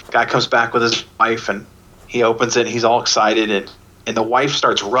 Guy comes back with his wife, and he opens it, and he's all excited, and the wife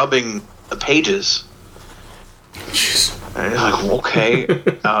starts rubbing the pages. Jeez. And he's like, okay.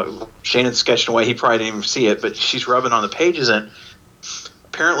 Shannon's sketching away. He probably didn't even see it, but she's rubbing on the pages, and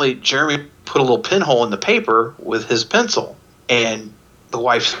apparently Jeremy put a little pinhole in the paper with his pencil, and the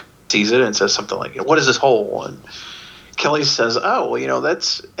wife sees it and says something like, what is this hole? And Kelly says, oh, well,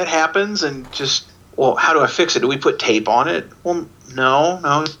 it happens, and just, well, how do I fix it? Do we put tape on it? Well,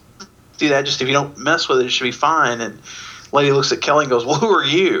 no, do that. Just if you don't mess with it, it should be fine. And lady looks at Kelly and goes, well, who are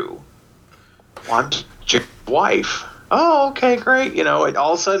you? Well, I'm your wife. Oh, okay, great. All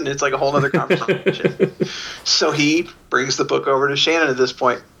of a sudden it's like a whole other conversation. So he brings the book over to Shannon at this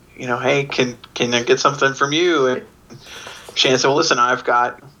point. Hey, can I get something from you? And Shannon said, well, listen, I've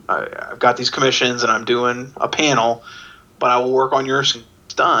got these commissions and I'm doing a panel, but I will work on yours when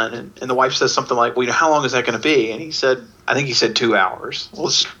it's done. And the wife says something like, well, how long is that going to be? And he said, I think he said 2 hours.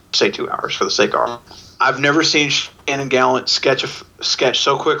 Let's say 2 hours for the sake of it. I've never seen Shannon Gallant sketch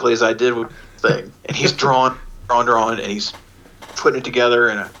so quickly as I did with the thing. And he's drawn, and he's putting it together.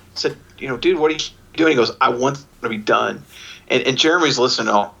 And I said, dude, what are you doing? He goes, I want it to be done. And Jeremy's listening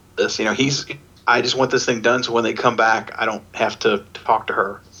to all this. I just want this thing done so when they come back, I don't have to talk to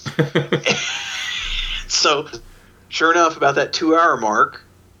her. So, sure enough, about that 2-hour mark,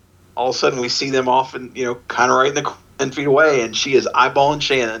 all of a sudden we see them off and, kind of right in the 10 feet away, and she is eyeballing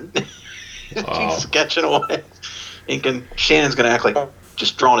Shannon. She's sketching away. And Shannon's going to act like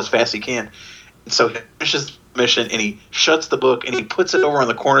just drawing as fast as he can. And so he finishes the mission, and he shuts the book, and he puts it over on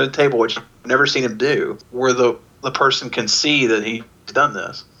the corner of the table, which I've never seen him do, where the person can see that he's done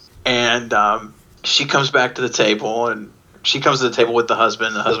this. And she comes back to the table, and she comes to the table with the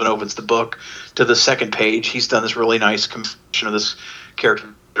husband. The husband opens the book to the second page. He's done this really nice composition of this character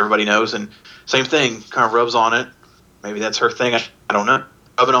that everybody knows, and same thing, kind of rubs on it. Maybe that's her thing. I don't know.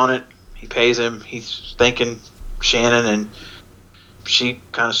 Rubbing on it. He pays him. He's thanking Shannon, and she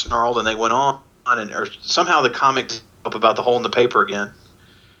kind of snarled, and they went on, and or somehow the comic up about the hole in the paper again,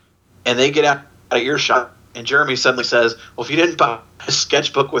 and they get out of earshot. And Jeremy suddenly says, "Well, if you didn't buy a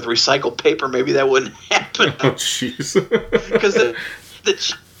sketchbook with recycled paper, maybe that wouldn't happen." Oh, jeez. Because the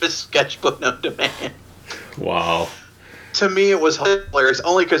cheapest sketchbook known to man. Wow. To me, it was hilarious.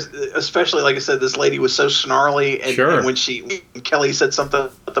 Only because, especially like I said, this lady was so snarly, and, Sure. and when Kelly said something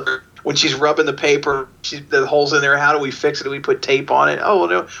when she's rubbing the paper, the holes in there. How do we fix it? Do we put tape on it? Oh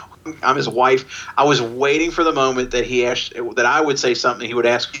no, I'm his wife. I was waiting for the moment that he asked that I would say something. He would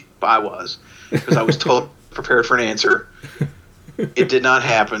ask if I was, because I was totally prepared for an answer. It did not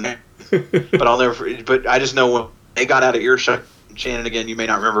happen, but I'll never. But I just know when they got out of earshot, Shannon, again, you may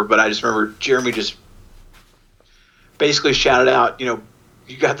not remember, but I just remember Jeremy just basically shouted out, you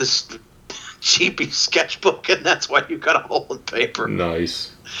got this cheapy sketchbook, and that's why you got a hole in paper.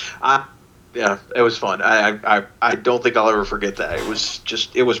 Nice. Yeah, it was fun. I don't think I'll ever forget that.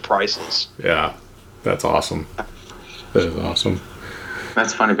 It was priceless. Yeah, that's awesome. That is awesome.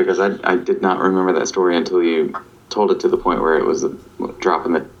 That's funny because I did not remember that story until you told it to the point where it was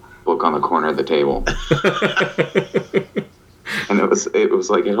dropping the book on the corner of the table. And it was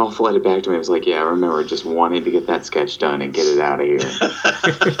like, it all flooded back to me. It was like, yeah, I remember just wanting to get that sketch done and get it out of here.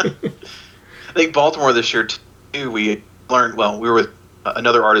 I think Baltimore this year, too, we learned, we were with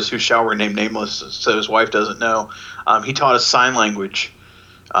another artist who shall remain nameless, so his wife doesn't know. He taught us sign language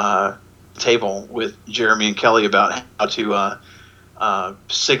table with Jeremy and Kelly about how to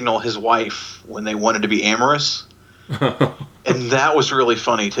signal his wife when they wanted to be amorous. And that was really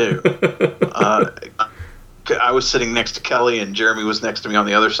funny, too. I was sitting next to Kelly, and Jeremy was next to me on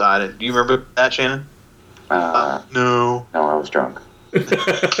the other side. And do you remember that, Shannon? No. No, I was drunk.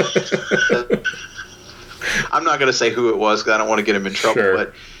 I'm not going to say who it was because I don't want to get him in trouble. Sure.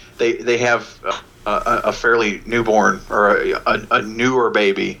 But they have a fairly newborn or a newer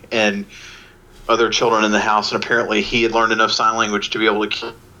baby and other children in the house, and apparently he had learned enough sign language to be able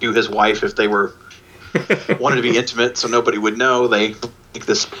to cue his wife if they were wanted to be intimate, so nobody would know. They make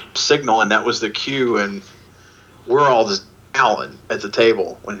this signal, and that was the cue, and we're all just howling at the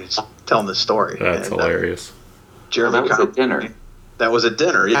table when he's telling this story. That's hilarious. Jeremy, that was at dinner. That was at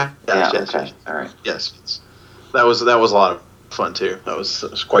dinner. Yeah. Yeah. Yes, Okay. All right. Yes. That was a lot of fun too. That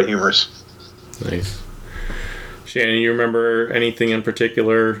was quite humorous. Nice. Shannon, you remember anything in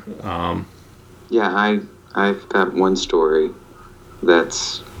particular? Yeah, I've got one story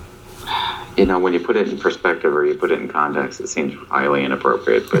that's, when you put it in perspective or you put it in context, it seems highly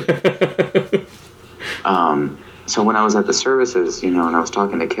inappropriate. But so when I was at the services, and I was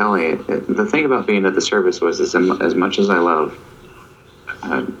talking to Kelly, the thing about being at the service was as much as I love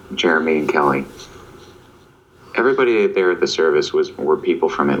Jeremy and Kelly, everybody there at the service were people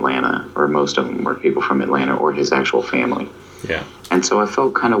from Atlanta, or most of them were people from Atlanta or his actual family. Yeah. And so I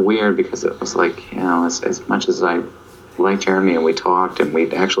felt kind of weird because it was like, as much as I liked Jeremy and we talked and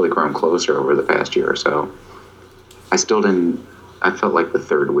we'd actually grown closer over the past year or so, I felt like the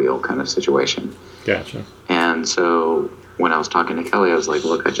third wheel kind of situation. Gotcha. And so when I was talking to Kelly, I was like,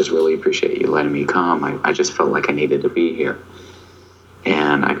 look, I just really appreciate you letting me come. I just felt like I needed to be here.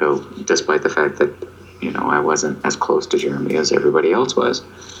 And I go, despite the fact that, I wasn't as close to Jeremy as everybody else was.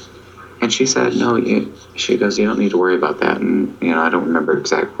 And she said, no, she goes, you don't need to worry about that. And, I don't remember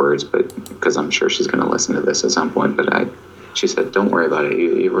exact words, but because I'm sure she's going to listen to this at some point. But she said, don't worry about it.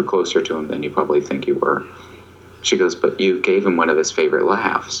 You were closer to him than you probably think you were. She goes, but you gave him one of his favorite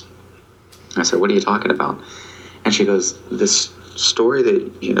laughs. I said, what are you talking about? And she goes, this story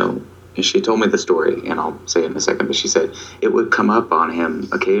that, and she told me the story, and I'll say it in a second, but she said it would come up on him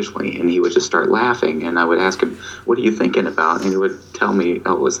occasionally, and he would just start laughing, and I would ask him, what are you thinking about? And he would tell me,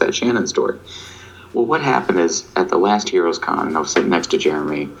 oh, it was that Shannon story. Well, what happened is, at the last Heroes Con, and I was sitting next to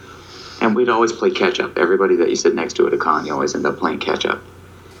Jeremy, and we'd always play catch-up. Everybody that you sit next to at a con, you always end up playing catch-up.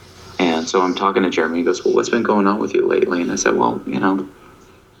 And so I'm talking to Jeremy, he goes, well, what's been going on with you lately? And I said, well,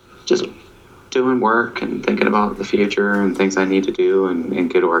 just doing work and thinking about the future and things I need to do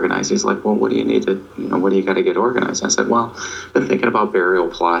and get organized. He's like, well, what do you need to, what do you got to get organized? I said, well, I've been thinking about burial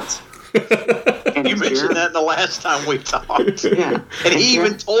plots. And you mentioned that the last time we talked. Yeah. And he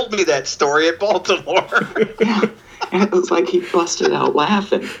even told me that story at Baltimore. Yeah. And it was like he busted out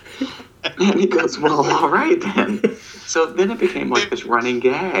laughing. And he goes, well, all right then. So then it became like this running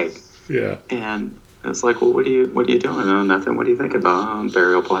gag. Yeah. And it's like, well, what are you doing? Oh, nothing. What do you think about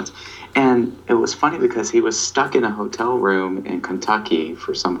burial plots? And it was funny because he was stuck in a hotel room in Kentucky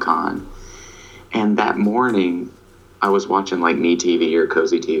for some con. And that morning, I was watching like MeTV or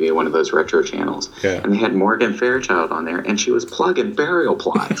Cozy TV, one of those retro channels. Yeah. And they had Morgan Fairchild on there, and she was plugging burial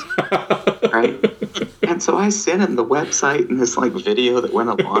plots. Right? And so I sent him the website and this like video that went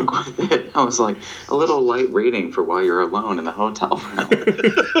along with it. I was like, a little light reading for while you're alone in the hotel room.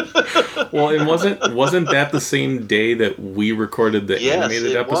 Well, and wasn't that the same day that we recorded the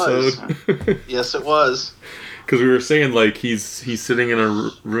animated episode? Yes, it was. Because we were saying like he's sitting in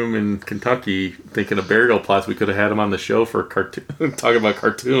a room in Kentucky thinking of burial plots. We could have had him on the show for talking about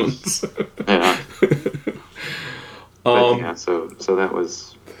cartoons. Yeah. Yeah. So that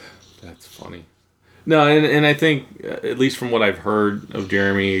was. That's funny. No, and I think, at least from what I've heard of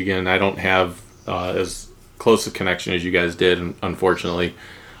Jeremy, again, I don't have as close a connection as you guys did, unfortunately,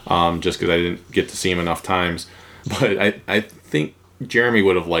 just because I didn't get to see him enough times. But I think Jeremy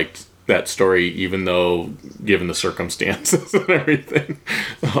would have liked that story, even though, given the circumstances and everything.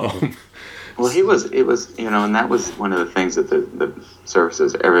 Well, it was, and that was one of the things that the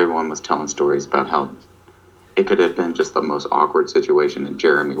services, everyone was telling stories about how it could have been just the most awkward situation, and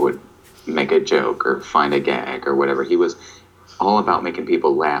Jeremy would make a joke or find a gag or whatever. He was all about making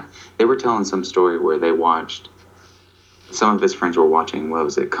people laugh. They were telling some story where they watched, some of his friends were watching, what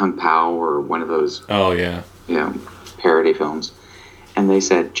was it, Kung Pao or one of those parody films. And they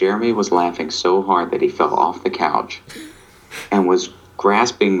said Jeremy was laughing so hard that he fell off the couch and was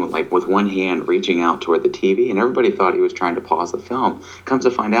grasping, like with one hand, reaching out toward the TV, and everybody thought he was trying to pause the film. Comes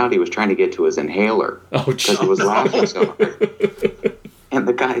to find out he was trying to get to his inhaler because he was laughing so hard. And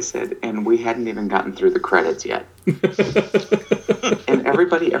the guy said, and we hadn't even gotten through the credits yet. And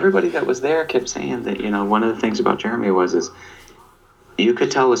everybody that was there kept saying that, one of the things about Jeremy is you could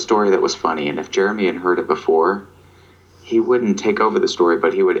tell a story that was funny, and if Jeremy had heard it before, he wouldn't take over the story,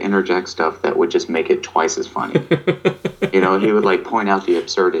 but he would interject stuff that would just make it twice as funny. He would like point out the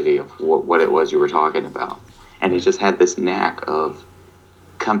absurdity of what it was you were talking about. And he just had this knack of,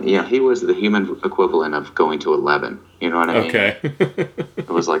 he was the human equivalent of going to 11. You know what I mean? Okay. It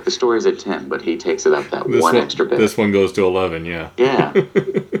was like the story's at 10, but he takes it up that one extra bit. This one goes to 11, yeah. Yeah.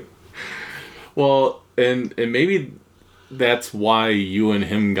 Well, and maybe that's why you and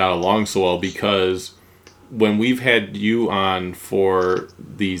him got along so well, because when we've had you on for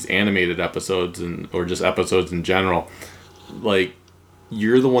these animated episodes or just episodes in general, like,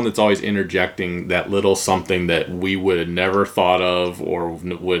 you're the one that's always interjecting that little something that we would have never thought of or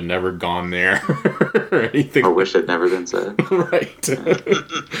would have never gone there or anything. Or wish had never been said. Right.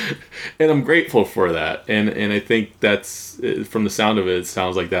 And I'm grateful for that. And I think that's, from the sound of it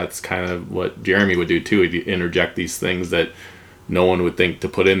sounds like that's kind of what Jeremy would do too. He'd interject these things that no one would think to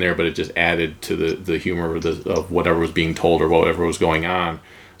put in there, but it just added to the humor of whatever was being told or whatever was going on.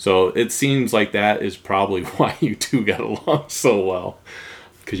 So it seems like that is probably why you two got along so well,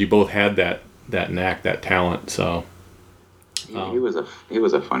 because you both had that knack, that talent. So he was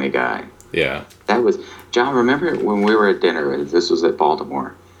a funny guy. Yeah. That was John. Remember when we were at dinner? This was at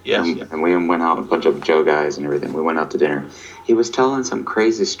Baltimore. Yes. And we went out, a bunch of Joe guys and everything. We went out to dinner. He was telling some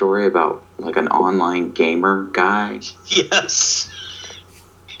crazy story about like an online gamer guy. Yes.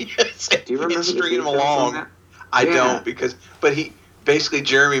 Yes. Do you remember stringing him along? I don't, but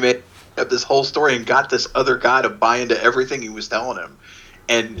Jeremy made up this whole story and got this other guy to buy into everything he was telling him,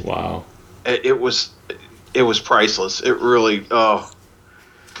 and wow, it was priceless. It really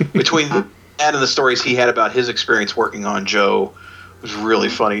between that and the stories he had about his experience working on Joe was really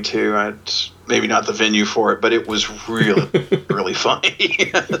funny too. It's maybe not the venue for it, but it was really really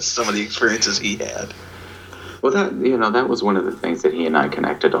funny. Some of the experiences he had. Well, that was one of the things that he and I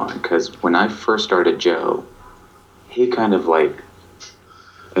connected on, because when I first started Joe, he kind of like,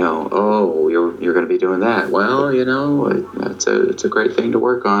 you're going to be doing that. Well, it's a great thing to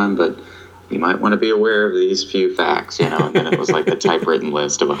work on, but you might want to be aware of these few facts, and then it was like the typewritten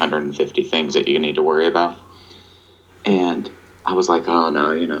list of 150 things that you need to worry about. And I was like, oh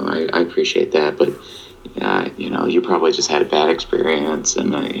no, I appreciate that, but you probably just had a bad experience,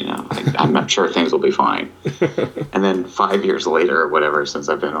 and I'm not sure things will be fine. And then 5 years later or whatever, since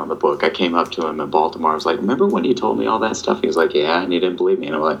I've been on the book, I came up to him in Baltimore. I was like, remember when you told me all that stuff? He was like, yeah, and you didn't believe me.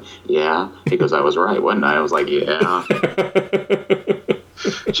 And I'm like, yeah. He goes, I was right, wasn't I? I was like, yeah.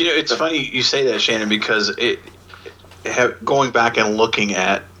 It's funny you say that, Shannon, because going back and looking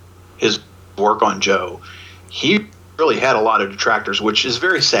at his work on Joe, he really had a lot of detractors, which is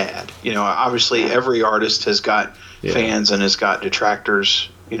very sad. Obviously every artist has got fans and has got detractors,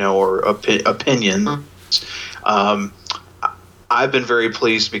 or opinions. I've been very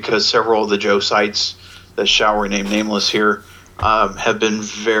pleased because several of the Joe sites that shall remain nameless here have been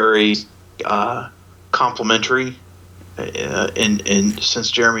very complimentary. And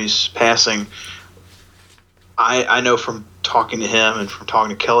since Jeremy's passing, I know from talking to him and from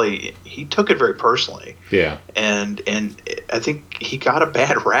talking to Kelly, he took it very personally. Yeah. And I think he got a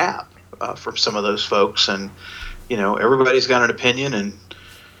bad rap from some of those folks. And, everybody's got an opinion and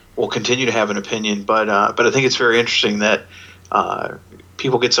will continue to have an opinion. But I think it's very interesting that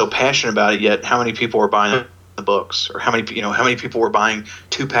people get so passionate about it, yet how many people are buying the books, or how many people were buying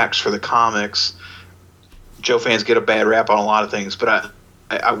 2-packs for the comics. Joe fans get a bad rap on a lot of things, but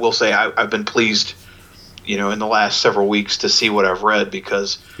I will say I've been pleased, in the last several weeks to see what I've read,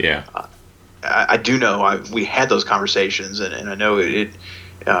 because I do know we had those conversations, and I know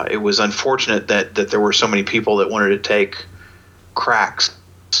it was unfortunate that there were so many people that wanted to take cracks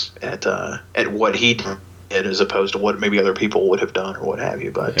at what he did as opposed to what maybe other people would have done or what have you.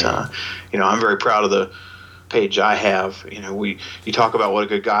 But I'm very proud of the page I have. You talk about what a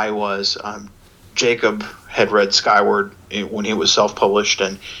good guy he was. Jacob had read Skyward when he was self-published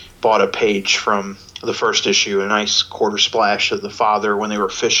and bought a page from the first issue, a nice quarter splash of the father when they were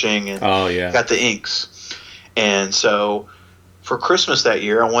fishing, and got the inks. And so for Christmas that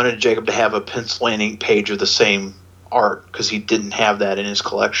year, I wanted Jacob to have a pencil and ink page of the same art because he didn't have that in his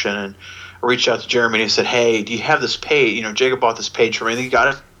collection. And I reached out to Jeremy and he said, "Hey, do you have this page?" Jacob bought this page for me. I think he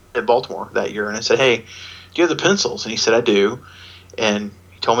got it at Baltimore that year. And I said, "Hey, do you have the pencils?" And he said, "I do." And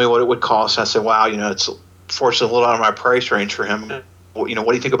told me what it would cost. And I said, "Wow, it's fortunately a little out of my price range for him. What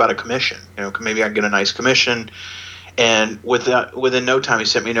do you think about a commission? Maybe I can get a nice commission." And within no time, he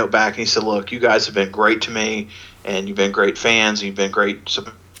sent me a note back and he said, "Look, you guys have been great to me, and you've been great fans, and you've been great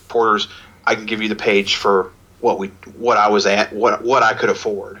supporters. I can give you the page for what I was at, what I could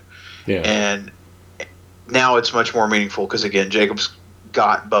afford." Yeah. And now it's much more meaningful because, again, Jacob's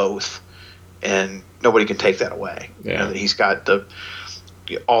got both, and nobody can take that away. Yeah. He's got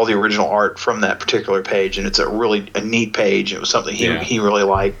all the original art from that particular page, and it's a neat page. It was something he really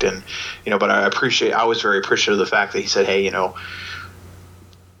liked, and but I was very appreciative of the fact that he said, "Hey,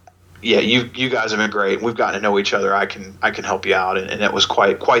 you guys have been great. We've gotten to know each other. I can help you out," and that was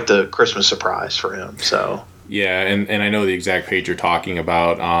quite the Christmas surprise for him. So yeah, and I know the exact page you're talking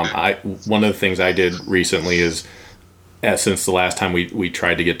about. One of the things I did recently is, since the last time we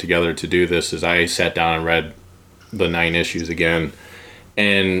tried to get together to do this, is I sat down and read the 9 issues again,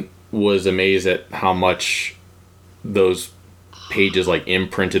 and was amazed at how much those pages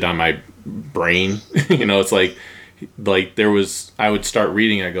imprinted on my brain. It's like there was, I would start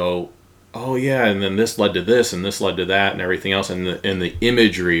reading and I go, "Oh yeah," and then this led to this and this led to that and everything else, and the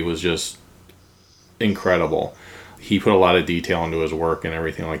imagery was just incredible. He put a lot of detail into his work and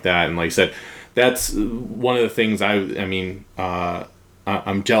everything like that, and like I said, that's one of the things I'm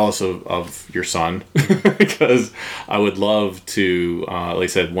jealous of your son because I would love to, like I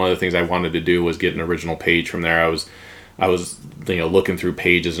said, one of the things I wanted to do was get an original page from there. I was looking through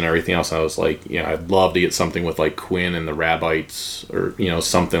pages and everything else. And I was like, I'd love to get something with Quinn and the Rabbites or,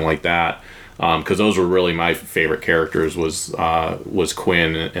 something like that. Cause those were really my favorite characters was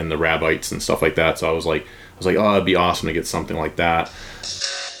Quinn and the Rabbites and stuff like that. So I was like, oh, it'd be awesome to get something like that.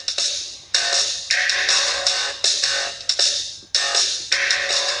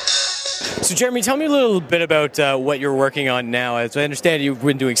 So, Jeremy, tell me a little bit about what you're working on now. As I understand, you've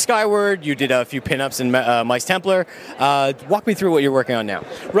been doing Skyward, you did a few pinups in Mice Templar. Walk me through what you're working on now.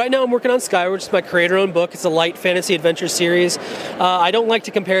 Right now I'm working on Skyward. It's my creator-owned book. It's a light fantasy adventure series. I don't like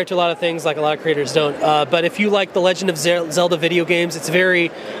to compare it to a lot of things like a lot of creators don't, but if you like the Legend of Zelda video games, it's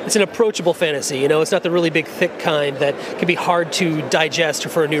an approachable fantasy. It's not the really big, thick kind that can be hard to digest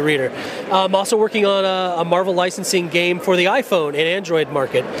for a new reader. I'm also working on a Marvel licensing game for the iPhone and Android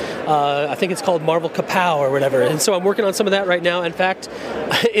market. I think it's called Marvel Kapow or whatever. And so I'm working on some of that right now. In fact,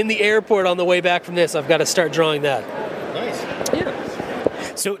 in the airport on the way back from this, I've got to start drawing that. Nice.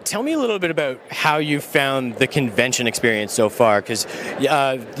 Yeah. So tell me a little bit about how you found the convention experience so far, because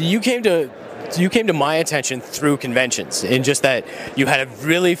you came to my attention through conventions, in just that you had a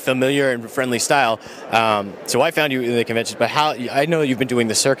really familiar and friendly style. So I found you in the conventions, but I know you've been doing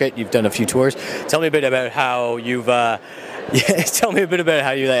the circuit, you've done a few tours. Tell me a bit about how you've... tell me a bit about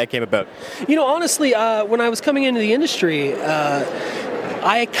how that came about. Honestly, when I was coming into the industry,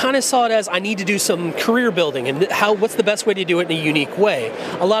 I kind of saw it as I need to do some career building, and what's the best way to do it in a unique way.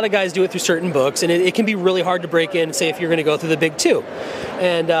 A lot of guys do it through certain books, and it can be really hard to break in, say, if you're going to go through the big two.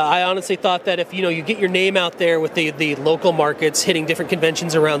 And I honestly thought that if you get your name out there with the local markets, hitting different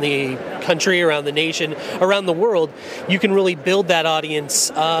conventions around the country, around the nation, around the world, you can really build that audience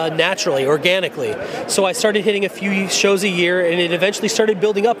naturally, organically. So I started hitting a few shows a year, and it eventually started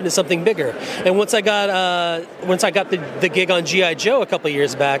building up into something bigger. And once I got the gig on G.I. Joe a couple of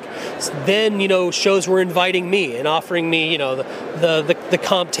years back, then shows were inviting me and offering me the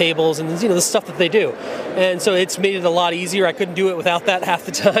comp tables and the stuff that they do. And so it's made it a lot easier. I couldn't do it without that half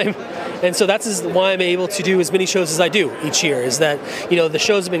the time. And so that's why I'm able to do as many shows as I do each year, is that the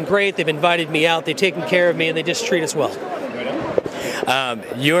shows have been great. They've invited me out. They've taken care of me, and they just treat us well.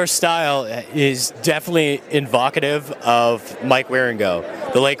 Your style is definitely evocative of Mike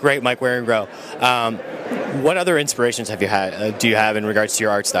Wieringo, the late great Mike Wieringo. What other inspirations have you had? Do you have in regards to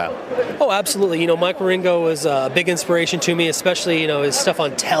your art style? Oh, absolutely. Mike Wieringo was a big inspiration to me, especially his stuff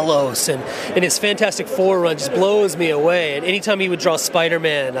on Telos and his Fantastic Four run just blows me away. And anytime he would draw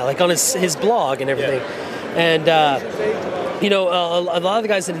Spider-Man, like on his blog and everything, and. A lot of the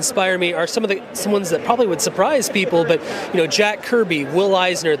guys that inspire me are some ones that probably would surprise people, but, Jack Kirby, Will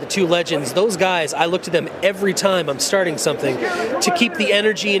Eisner, the two legends, those guys, I look to them every time I'm starting something to keep the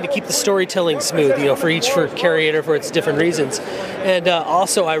energy and to keep the storytelling smooth, for Cariator for its different reasons. And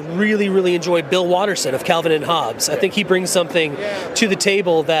also, I really, really enjoy Bill Watterson of Calvin and Hobbes. I think he brings something to the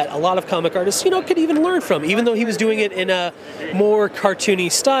table that a lot of comic artists, could even learn from, even though he was doing it in a more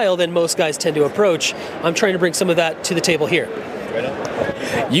cartoony style than most guys tend to approach. I'm trying to bring some of that to the table here.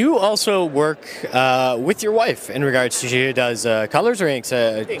 You also work with your wife in regards to she does colors or inks?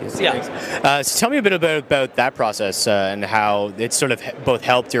 Inks, yeah. So tell me a bit about that process and how it sort of both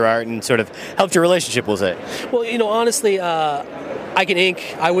helped your art and sort of helped your relationship, was it? Well, honestly, I can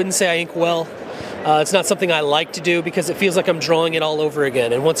ink. I wouldn't say I ink well. It's not something I like to do because it feels like I'm drawing it all over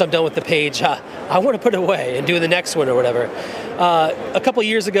again. And once I'm done with the page, I want to put it away and do the next one or whatever. A couple of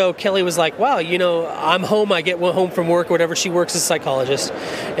years ago, Kelly was like, wow, I'm home. I get home from work or whatever. She works as a psychologist.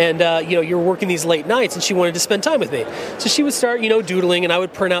 And, you're working these late nights, and she wanted to spend time with me. So she would start, doodling, and I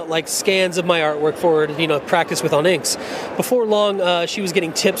would print out like scans of my artwork for her to, practice with on inks. Before long, she was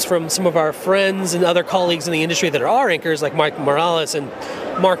getting tips from some of our friends and other colleagues in the industry that are inkers, like Mark Morales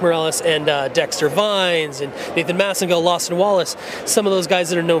and Dexter Vines and Nathan Massengill, Lawson Wallace, some of those guys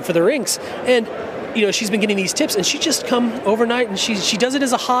that are known for their inks. And she's been getting these tips, and she just come overnight, and she does it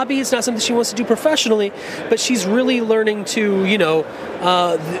as a hobby. It's not something she wants to do professionally, but she's really learning to,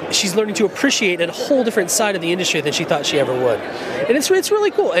 she's learning to appreciate a whole different side of the industry than she thought she ever would. And it's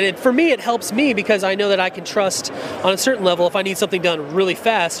really cool. And for me, it helps me because I know that I can trust on a certain level if I need something done really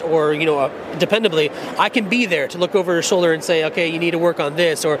fast or, dependably, I can be there to look over her shoulder and say, okay, you need to work on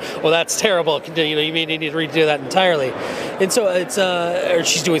this, or, well, that's terrible. You may need to redo that entirely. And so it's, or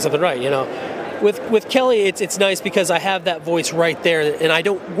she's doing something right, With Kelly, it's nice because I have that voice right there, and I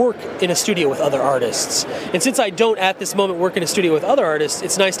don't work in a studio with other artists. And since I don't at this moment work in a studio with other artists,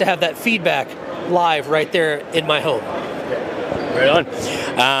 it's nice to have that feedback live right there in my home. Right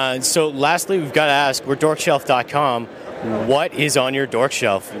on. So lastly, we've got to ask, we're dorkshelf.com. What is on your dork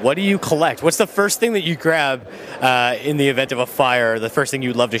shelf? What do you collect? What's the first thing that you grab in the event of a fire, the first thing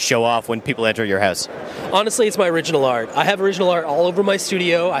you'd love to show off when people enter your house? Honestly, it's my original art. I have original art all over my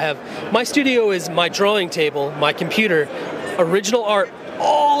studio. My studio is my drawing table, my computer, original art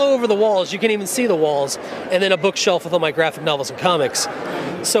all over the walls. You can even see the walls. And then a bookshelf with all my graphic novels and comics.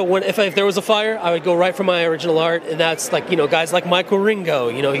 So if there was a fire, I would go right for my original art, and that's like, guys like Michael Ringo,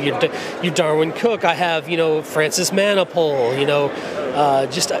 you Darwin Cook. I have, Francis Manapul,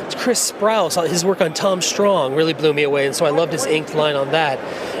 just Chris Sprouse. His work on Tom Strong really blew me away, and so I loved his inked line on that.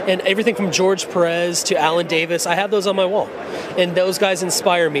 And everything from George Perez to Alan Davis, I have those on my wall. And those guys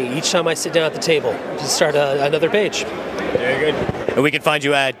inspire me each time I sit down at the table to start another page. Very good. And we can find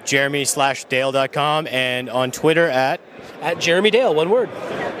you at jeremy/dale.com and on Twitter at Jeremy Dale, one word.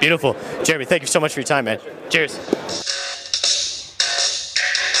 Beautiful. Jeremy, thank you so much for your time, man. Cheers.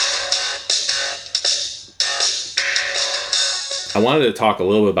 I wanted to talk a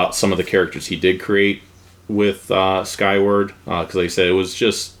little bit about some of the characters he did create with Skyward, because like I said, it was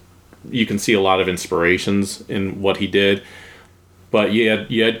just, you can see a lot of inspirations in what he did. But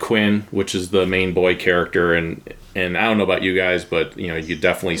you had Quinn, which is the main boy character, and I don't know about you guys, but you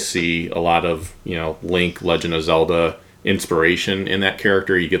definitely see a lot of Link, Legend of Zelda inspiration in that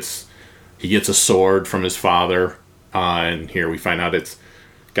character. He gets a sword from his father, and here we find out it's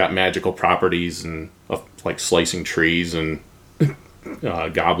got magical properties and like slicing trees and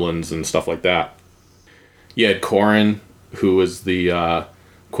goblins and stuff like that. You had Corrin, who was the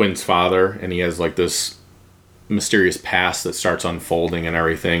Quinn's father, and he has like this mysterious past that starts unfolding and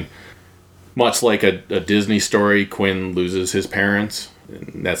everything. Much like a Disney story, Quinn loses his parents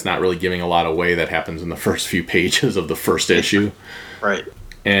that's not really giving a lot away. That happens in the first few pages of the first issue. Right.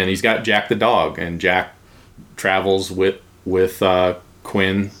 And he's got Jack the dog, and Jack travels with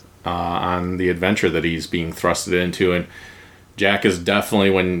Quinn on the adventure that he's being thrusted into. And Jack is definitely,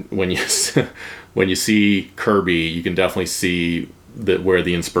 when you when you see Kirby, you can definitely see where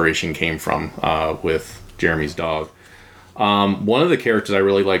the inspiration came from with Jeremy's dog. One of the characters I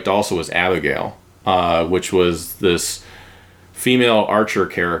really liked also was Abigail, which was this female archer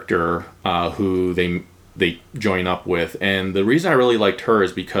character who they join up with. And the reason I really liked her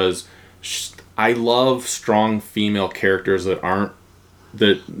is because I love strong female characters that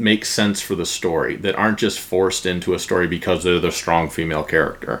make sense for the story, that aren't just forced into a story because they're the strong female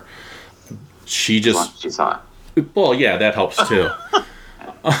character. She's hot. Well, yeah, that helps too.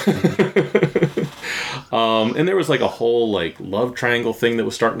 And there was like a whole like love triangle thing that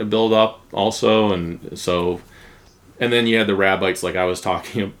was starting to build up also, and then you had the Rabbites like I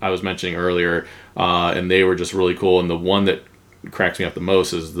was mentioning earlier, and they were just really cool. And the one that cracks me up the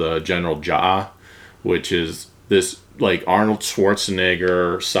most is the General Ja, which is this like Arnold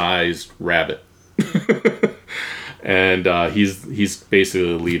Schwarzenegger sized rabbit. And he's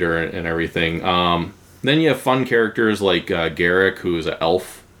basically the leader and everything. Then you have fun characters like Garrick, who is an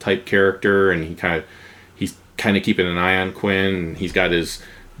elf type character, and he's kind of keeping an eye on Quinn. And he's got his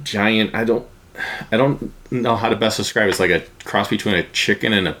giant. I don't know how to best describe it. It's like a cross between a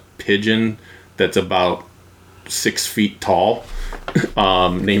chicken and a pigeon that's about 6 feet tall,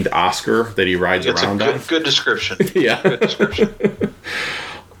 named Oscar, that he rides around on. Good description. Yeah. Good description.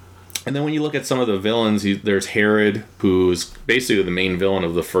 And then when you look at some of the villains, there's Herod, who's basically the main villain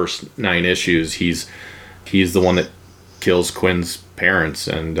of the first 9 issues. He's the one that kills Quinn's parents.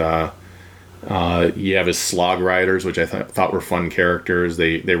 And you have his Slog Riders, which I thought were fun characters.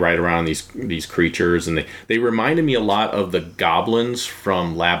 They ride around these creatures, and they reminded me a lot of the goblins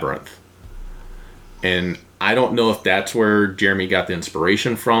from Labyrinth. And I don't know if that's where Jeremy got the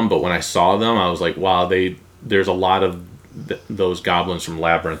inspiration from, but when I saw them, I was like, wow, there's a lot of those goblins from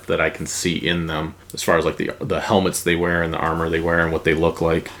Labyrinth that I can see in them, as far as like the helmets they wear and the armor they wear and what they look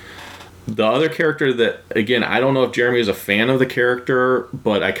like. The other character that, again, I don't know if Jeremy was a fan of the character,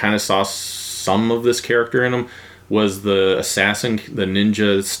 but I kind of saw some of this character in him, was the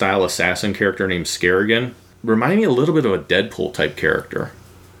ninja style assassin character named Scarrigan. Reminded me a little bit of a Deadpool type character.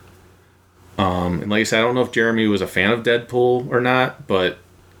 And like I said, I don't know if Jeremy was a fan of Deadpool or not, but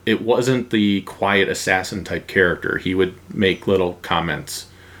it wasn't the quiet assassin type character. He would make little comments.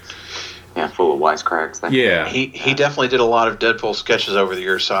 Yeah, full of wisecracks. Yeah. He definitely did a lot of Deadpool sketches over the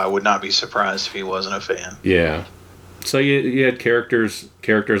years, so I would not be surprised if he wasn't a fan. Yeah. So you had characters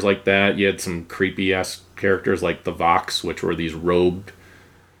like that. You had some creepy-ass characters like the Vox, which were these robed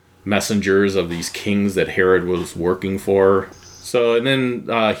messengers of these kings that Herod was working for. So, and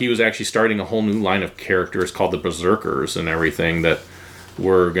then he was actually starting a whole new line of characters called the Berserkers and everything that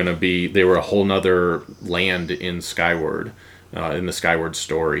were going to be, they were a whole nother land in Skyward, in the Skyward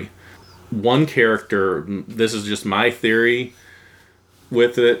story. One character, this is just my theory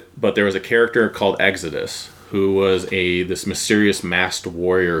with it, but there was a character called Exodus, who was this mysterious masked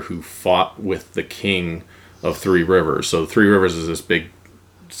warrior who fought with the king of Three Rivers. So Three Rivers is this big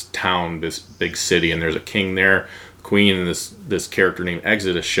town, this big city, and there's a king there, queen, and this character named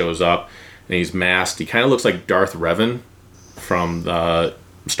Exodus shows up, and he's masked. He kind of looks like Darth Revan from the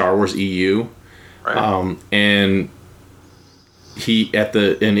Star Wars EU. Right. And he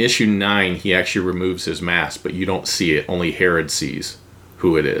in issue 9 he actually removes his mask, but you don't see it. Only Herod sees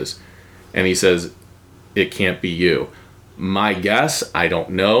who it is, and he says, "It can't be you." My guess, I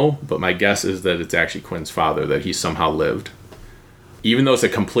don't know, but my guess is that it's actually Quinn's father, that he somehow lived. Even though it's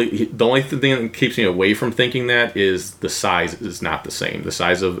the only thing that keeps me away from thinking that is the size is not the same. The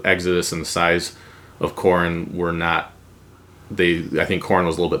size of Exodus and the size of Corrin were not. I think Corrin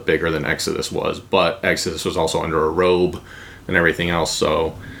was a little bit bigger than Exodus was, but Exodus was also under a robe and everything else.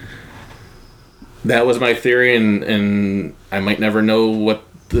 So that was my theory, and I might never know what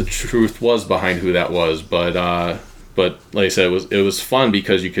the truth was behind who that was. But like I said, it was fun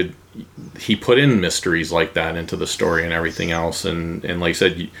because he put in mysteries like that into the story and everything else, and like I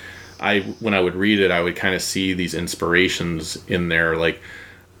said, when I would read it, I would kind of see these inspirations in there. Like,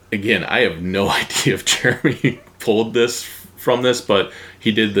 again, I have no idea if Jeremy pulled this from this, but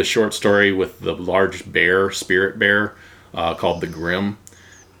he did the short story with the large spirit bear, called The Grim,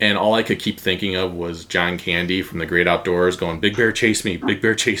 and all I could keep thinking of was John Candy from The Great Outdoors going, "Big bear chase me, big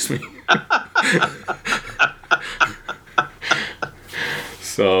bear chase me."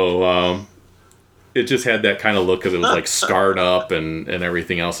 So it just had that kind of look because it was like scarred up and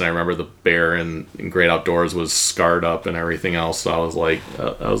everything else. And I remember the bear in Great Outdoors was scarred up and everything else. So I was like, I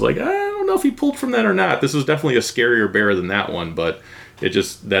don't know if he pulled from that or not. This was definitely a scarier bear than that one, but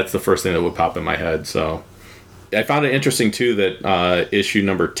that's the first thing that would pop in my head. So I found it interesting too that issue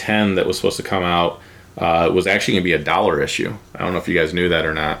number 10 that was supposed to come out was actually going to be a $1 issue. I don't know if you guys knew that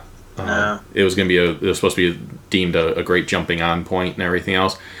or not. It was going to be it was supposed to be deemed a great jumping on point and everything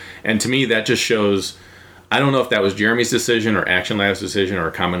else. And to me, that just shows, I don't know if that was Jeremy's decision or Action Lab's decision or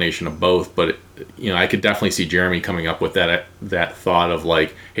a combination of both, but I could definitely see Jeremy coming up with that thought of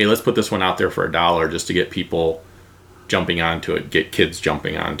like, hey, let's put this one out there for $1 just to get people jumping onto it, get kids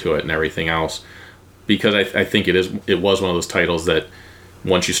jumping onto it and everything else. Because I think it was one of those titles that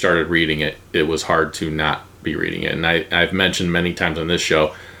once you started reading it, it was hard to not be reading it. And I've mentioned many times on this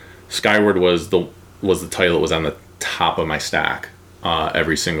show, Skyward was the title that was on the top of my stack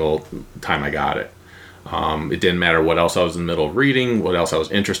every single time I got it. It didn't matter what else I was in the middle of reading, what else I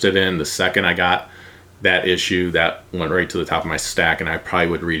was interested in. The second I got that issue, that went right to the top of my stack, and I probably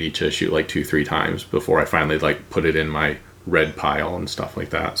would read each issue like 2-3 times before I finally like put it in my red pile and stuff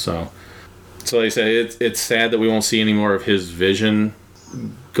like that. So they say it's sad that we won't see any more of his vision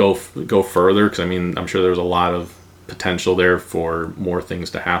go further, because I mean I'm sure there's a lot of potential there for more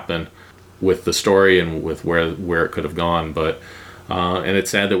things to happen with the story and with where it could have gone, but and it's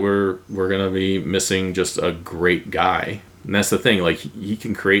sad that we're gonna be missing just a great guy. And that's the thing, like he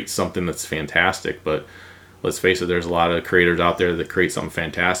can create something that's fantastic, but let's face it, there's a lot of creators out there that create something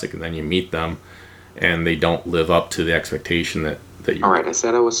fantastic and then you meet them and they don't live up to the expectation that you. All right, I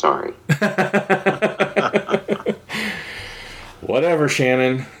said I was sorry. Whatever,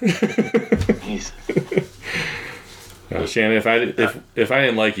 Shannon. Shannon, if I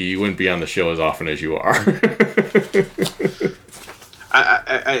didn't like you, you wouldn't be on the show as often as you are.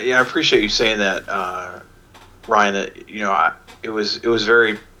 I appreciate you saying that, Ryan. That it was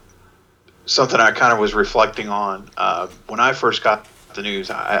very something I kind of was reflecting on when I first got the news.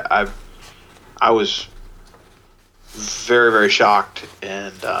 I was very, very shocked,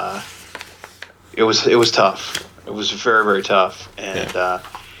 and it was tough. It was very, very tough, and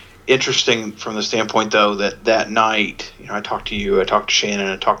interesting from the standpoint though that night, I talked to you, I talked to Shannon,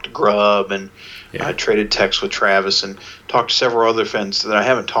 I talked to Grubb, and I traded texts with Travis and talked to several other fans that I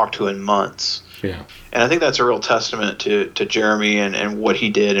haven't talked to in months. Yeah. And I think that's a real testament to Jeremy and what he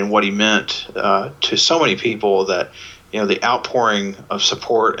did and what he meant to so many people, that the outpouring of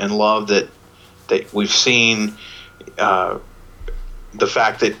support and love that we've seen, the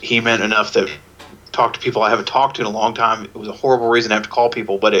fact that he meant enough that talk to people I haven't talked to in a long time. It was a horrible reason to have to call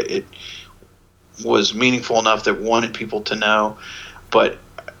people, but it was meaningful enough that wanted people to know. But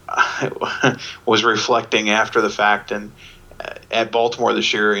I was reflecting after the fact, and at Baltimore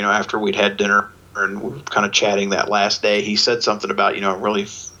this year, after we'd had dinner and we were kind of chatting that last day, he said something about, really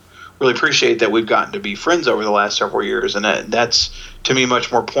appreciate that we've gotten to be friends over the last several years. And that's to me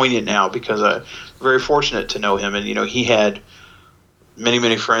much more poignant now, because I'm very fortunate to know him. And, he had many,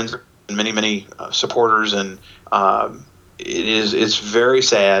 many friends and many, many supporters. And it's very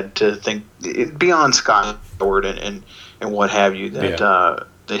sad to think beyond Skyward and what have you, that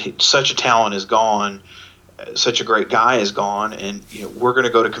such a talent is gone. Such a great guy is gone, and we're going to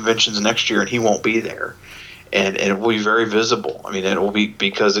go to conventions next year, and he won't be there, and it will be very visible. I mean, it will be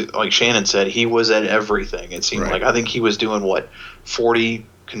because, like Shannon said, he was at everything. It seemed like I think he was doing 40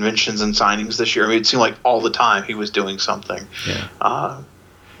 conventions and signings this year. I mean, it seemed like all the time he was doing something. Yeah.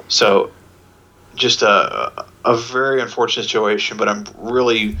 So, just a very unfortunate situation, but I'm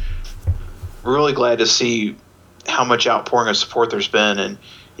really, really glad to see how much outpouring of support there's been, and.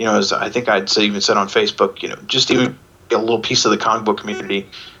 As I think I'd even said on Facebook, just even a little piece of the comic book community,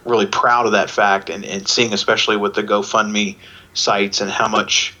 really proud of that fact, and seeing especially with the GoFundMe sites and how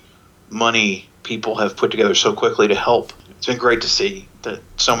much money people have put together so quickly to help. It's been great to see that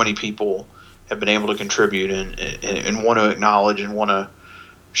so many people have been able to contribute and want to acknowledge and want to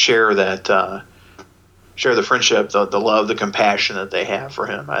share that, share the friendship, the love, the compassion that they have for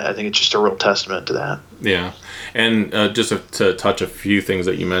him. I think it's just a real testament to that. Yeah. And just to touch a few things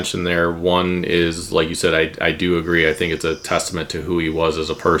that you mentioned there, one is, like you said, I do agree. I think it's a testament to who he was as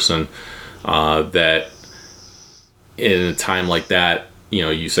a person, that in a time like that,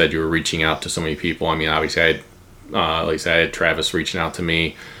 you said you were reaching out to so many people. I mean, obviously, like I said, I had Travis reaching out to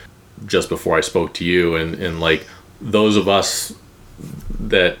me just before I spoke to you. And like those of us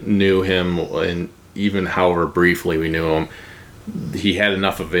that knew him, and even however briefly we knew him, he had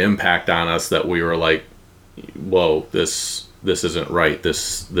enough of an impact on us that we were like, whoa, this isn't right.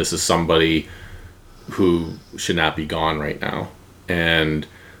 This is somebody who should not be gone right now. And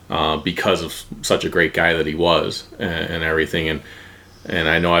because of such a great guy that he was and everything. And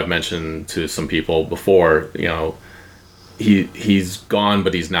I know I've mentioned to some people before, he's gone,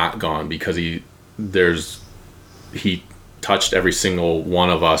 but he's not gone, because he touched every single one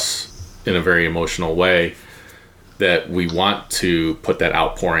of us in a very emotional way, that we want to put that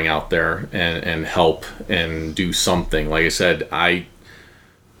outpouring out there and help and do something. Like I said, I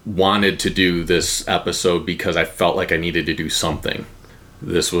wanted to do this episode because I felt like I needed to do something.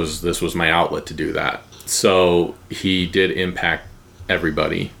 This was my outlet to do that. So he did impact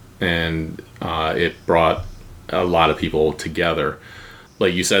everybody, and it brought a lot of people together.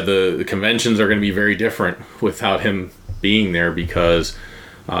 Like you said, the conventions are going to be very different without him being there, because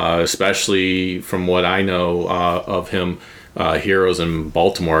especially from what I know of him, Heroes and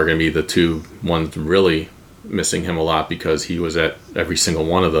Baltimore are going to be the two ones really missing him a lot, because he was at every single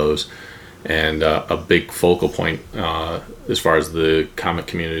one of those, and a big focal point as far as the comic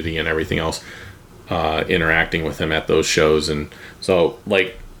community and everything else interacting with him at those shows. And so,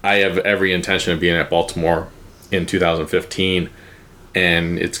 like, I have every intention of being at Baltimore in 2015,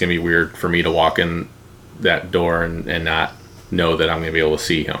 and it's going to be weird for me to walk in that door and not know that I'm going to be able to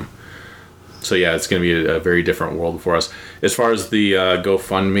see him. So yeah, it's going to be a very different world for us. As far as the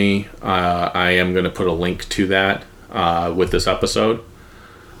GoFundMe, I am going to put a link to that with this episode.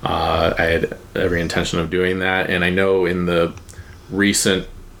 I had every intention of doing that, and I know in the recent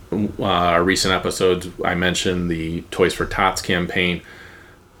episodes I mentioned the Toys for Tots campaign.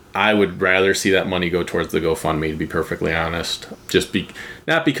 I would rather see that money go towards the GoFundMe, to be perfectly honest.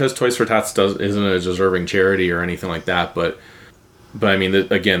 Not because Toys for Tots isn't a deserving charity or anything like that, but I mean,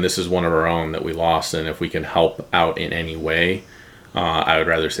 again, this is one of our own that we lost, and if we can help out in any way, I would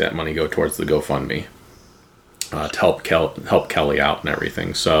rather see that money go towards the GoFundMe to help Kelly out and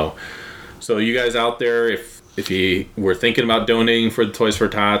everything. So you guys out there, if you were thinking about donating for the Toys for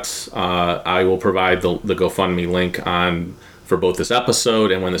Tots, I will provide the GoFundMe link for both this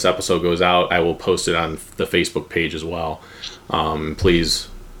episode, and when this episode goes out, I will post it on the Facebook page as well. Please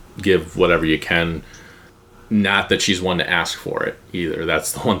give whatever you can. Not that she's one to ask for it either.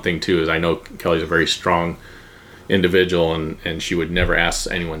 That's the one thing too, is I know Kelly's a very strong individual, and she would never ask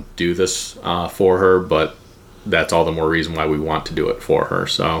anyone to do this for her, but that's all the more reason why we want to do it for her.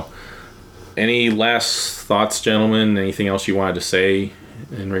 So any last thoughts, gentlemen? Anything else you wanted to say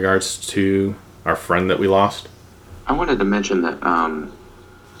in regards to our friend that we lost? I wanted to mention that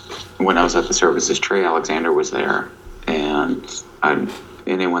when I was at the services, Trey Alexander was there, and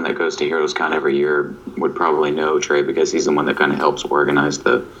anyone that goes to Heroes Con every year would probably know Trey, because he's the one that kind of helps organize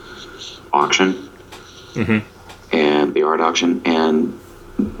the auction and the art auction. And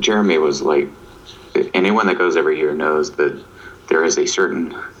Jeremy was like, anyone that goes every year knows that there is a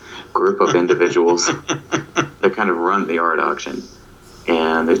certain group of individuals that kind of run the art auction,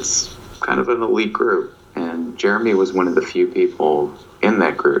 and it's kind of an elite group. And Jeremy was one of the few people in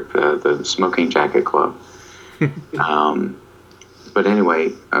that group, the Smoking Jacket Club. But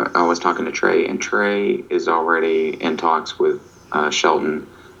anyway, I was talking to Trey, and Trey is already in talks with Shelton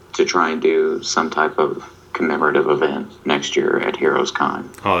to try and do some type of commemorative event next year at Heroes Con.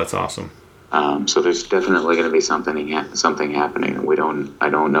 Oh, that's awesome. So there's definitely going to be something happening. I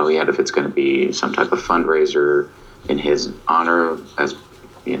don't know yet if it's going to be some type of fundraiser in his honor, as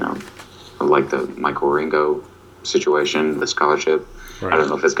you know, like the Michael Ringo situation, the scholarship. Right. I don't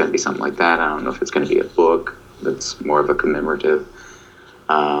know if it's going to be something like that. I don't know if it's going to be a book that's more of a commemorative.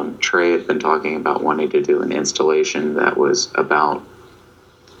 Trey had been talking about wanting to do an installation that was about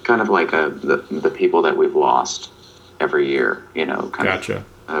kind of like the people that we've lost every year, kind Gotcha.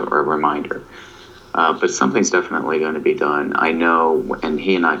 of a reminder. But something's definitely going to be done. I know, and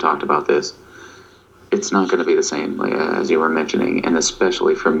he and I talked about this, it's not going to be the same, as you were mentioning, and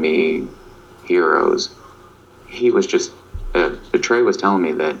especially for me, Heroes. He was just, Trey was telling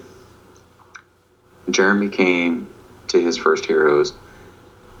me that Jeremy came to his first Heroes,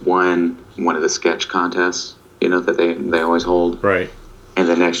 won one of the sketch contests, that they always hold. Right. And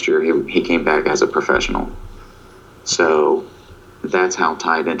the next year he came back as a professional. So that's how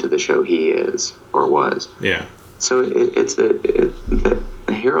tied into the show he is, or was. Yeah. So the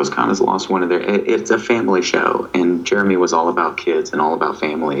Heroes Con has lost one of their. It's a family show, and Jeremy was all about kids and all about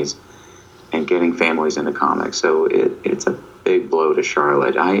families and getting families into comics. So it's a big blow to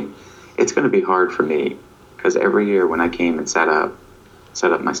Charlotte. It's going to be hard for me, because every year when I came and set up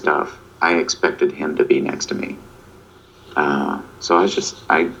my stuff, I expected him to be next to me. So it's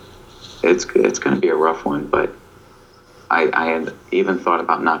going to be a rough one, but I had even thought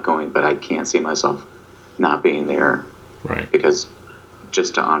about not going, but I can't see myself not being there. Right. Because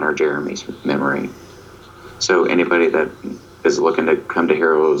just to honor Jeremy's memory. So anybody that is looking to come to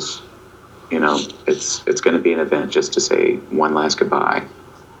Heroes, it's going to be an event just to say one last goodbye,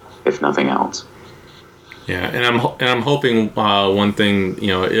 if nothing else. Yeah, and I'm hoping one thing,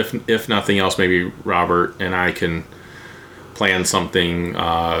 if nothing else, maybe Robert and I can plan something,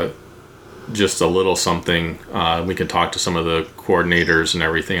 just a little something. We can talk to some of the coordinators and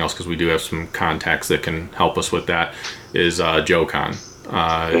everything else, because we do have some contacts that can help us with that. Is JoeCon?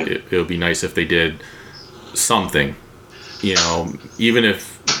 It would be nice if they did something, even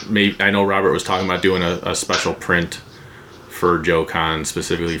if maybe, I know Robert was talking about doing a special print for JoeCon,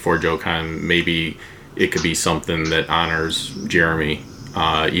 specifically for JoeCon. Maybe it could be something that honors Jeremy,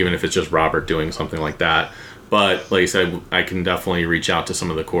 even if it's just Robert doing something like that. But like I said, I can definitely reach out to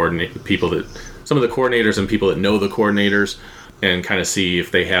some of the coordinators and people that know the coordinators, and kind of see if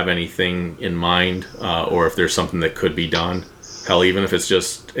they have anything in mind, or if there's something that could be done. Hell, even if it's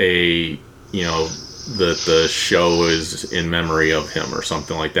just the show is in memory of him or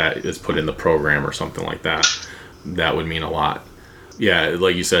something like that, is put in the program or something like that. That would mean a lot. Yeah,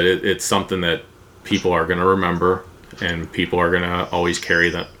 like you said, it's something that people are going to remember, and people are going to always carry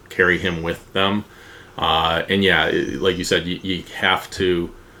him with them. And yeah, like you said, you have to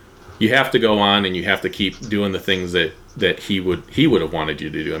go on, and you have to keep doing the things that he would have wanted you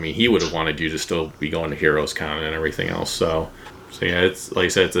to do. I mean, he would have wanted you to still be going to Heroes Con and everything else. So yeah, it's like I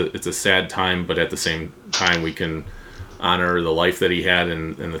said, it's a sad time, but at the same time, we can honor the life that he had,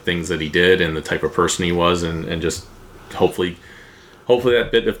 and the things that he did, and the type of person he was, and just hopefully that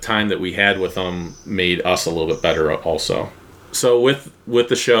bit of time that we had with him made us a little bit better also. So with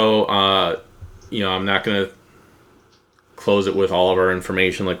the show, I'm not going to close it with all of our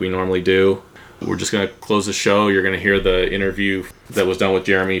information like we normally do. We're just going to close the show. You're going to hear the interview that was done with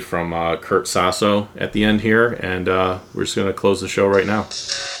Jeremy from Kurt Sasso at the end here, and we're just going to close the show right now.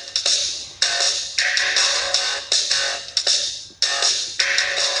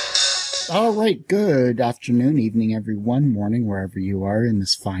 All right, good afternoon, evening, everyone, morning, wherever you are in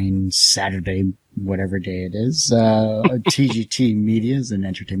this fine Saturday, whatever day it is. TGT Media is an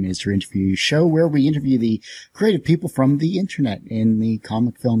entertainment industry interview show where we interview the creative people from the internet in the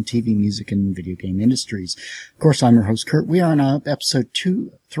comic, film, TV, music, and video game industries. Of course, I'm your host, Kurt. We are on episode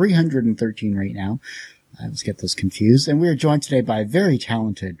 313 right now. I always get those confused. And we are joined today by a very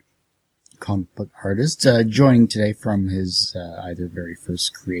talented comic book artist, joining today from his either very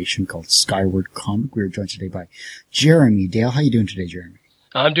first creation called Skyward Comic. We are joined today by Jeremy Dale. How you doing today, Jeremy?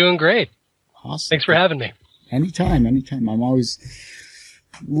 I'm doing great. Awesome. Thanks for having me. Anytime. I'm always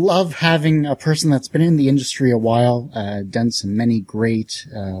love having a person that's been in the industry a while, done some many great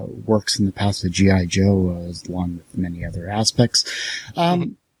works in the past with G.I. Joe, along with many other aspects.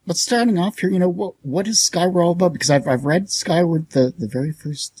 But starting off here, what is Skyward all about? Because I've read Skyward, the very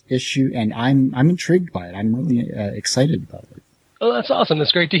first issue, and I'm intrigued by it. I'm really excited about it. Oh, that's awesome.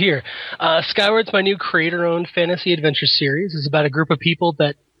 That's great to hear. Skyward's my new creator-owned fantasy adventure series. It's about a group of people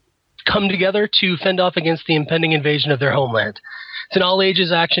that come together to fend off against the impending invasion of their homeland. It's an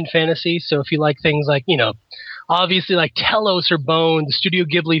all-ages action fantasy, so if you like things like, obviously like Telos or Bone, the Studio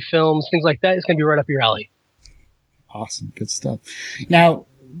Ghibli films, things like that, it's going to be right up your alley. Awesome. Good stuff. Now,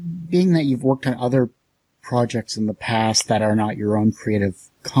 being that you've worked on other projects in the past that are not your own creative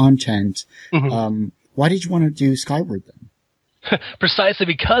content, why did you want to do Skyward then? Precisely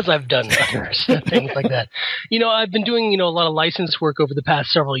because I've done others, things like that. I've been doing, a lot of license work over the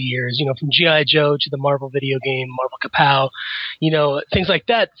past several years, from G.I. Joe to the Marvel video game, Marvel Kapow, things like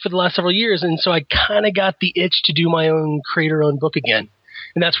that for the last several years. And so I kind of got the itch to do my own creator-owned book again.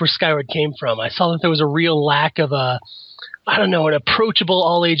 And that's where Skyward came from. I saw that there was a real lack of an approachable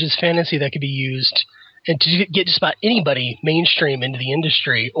all-ages fantasy that could be used and to get just about anybody mainstream into the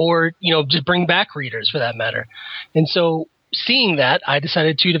industry, or, just bring back readers for that matter. And so seeing that, I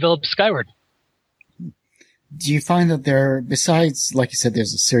decided to develop Skyward. Do you find that besides, like you said,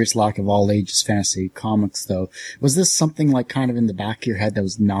 there's a serious lack of all-ages fantasy comics, though, was this something like kind of in the back of your head that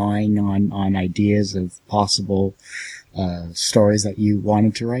was gnawing on ideas of possible stories that you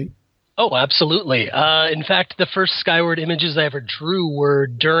wanted to write? Oh, absolutely. In fact, the first Skyward images I ever drew were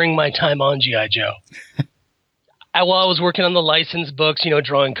during my time on G.I. Joe. While I was working on the licensed books,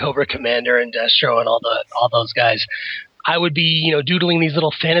 drawing Cobra Commander and Destro and all those guys, I would be, doodling these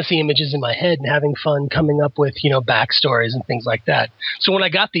little fantasy images in my head and having fun coming up with, backstories and things like that. So when I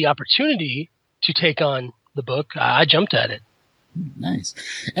got the opportunity to take on the book, I jumped at it. Nice.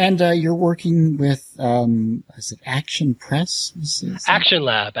 And you're working with, is it Action Press? Action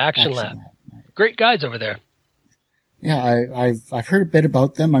Lab. Action Lab. Great guys over there. Yeah, I've heard a bit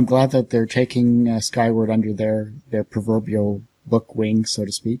about them. I'm glad that they're taking Skyward under their proverbial book wing, so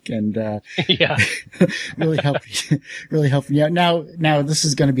to speak, and Yeah. really helping you out. Now this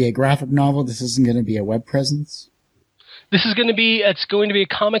is going to be a graphic novel. This isn't going to be a web presence. It's going to be a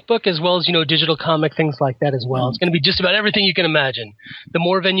comic book as well as, digital comic, things like that as well. It's going to be just about everything you can imagine. The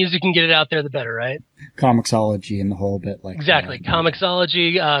more venues you can get it out there, the better, right? Comixology and the whole bit like exactly.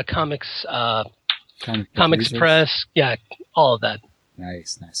 Comixology, Comics users. Press, yeah, all of that.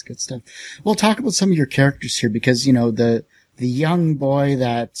 Nice, good stuff. Well, talk about some of your characters here because, the young boy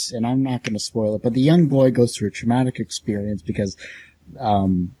and I'm not going to spoil it, but the young boy goes through a traumatic experience because,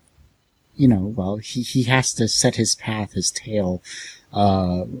 he has to set his path, his tale.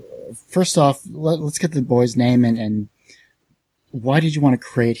 First off, let's get the boy's name and why did you want to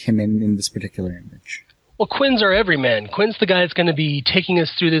create him in this particular image? Well, Quinn's our everyman. Quinn's the guy that's going to be taking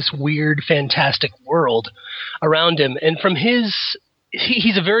us through this weird, fantastic world around him. And from he's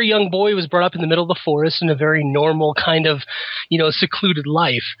a very young boy who was brought up in the middle of the forest in a very normal kind of, secluded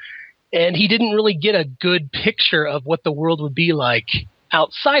life. And he didn't really get a good picture of what the world would be like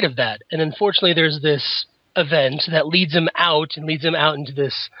outside of that. And unfortunately, there's this event that leads him out into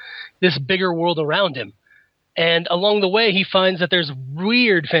this bigger world around him. And along the way, he finds that there's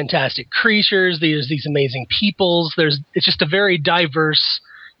weird, fantastic creatures. There's these amazing peoples. It's just a very diverse,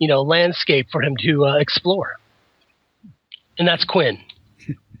 landscape for him to explore. And that's Quinn.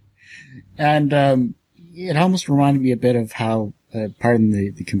 And it almost reminded me a bit of how, pardon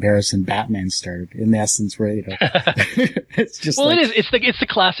the comparison, Batman started. In essence, where it's just it is. It's the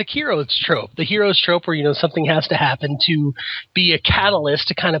classic hero's trope. The hero's trope where something has to happen to be a catalyst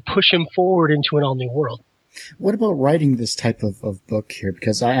to kind of push him forward into an all new world. What about writing this type of book here?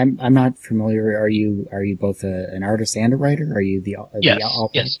 Because I'm not familiar. Are you both an artist and a writer? Are you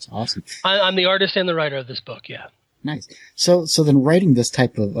yes. Awesome. I'm the artist and the writer of this book. Yeah. Nice. So then writing this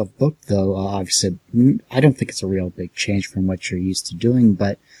type of book, though, obviously, I don't think it's a real big change from what you're used to doing,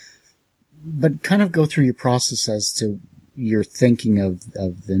 but kind of go through your process as to your thinking of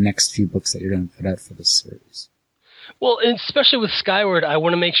the next few books that you're going to put out for this series. Well, and especially with Skyward, I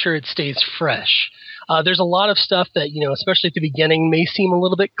want to make sure it stays fresh. There's a lot of stuff that, especially at the beginning, may seem a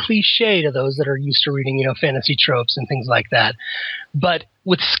little bit cliche to those that are used to reading, fantasy tropes and things like that. But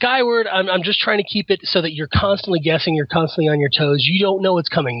with Skyward, I'm just trying to keep it so that you're constantly guessing, you're constantly on your toes. You don't know what's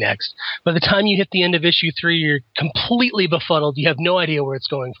coming next. By the time you hit the end of issue 3, you're completely befuddled. You have no idea where it's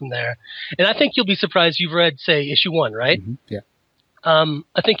going from there. And I think you'll be surprised. You've read, say, issue 1, right? Mm-hmm. Yeah.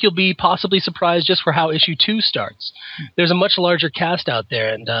 I think you'll be possibly surprised just for how issue 2 starts. There's a much larger cast out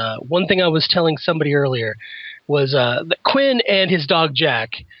there. And one thing I was telling somebody earlier was that Quinn and his dog Jack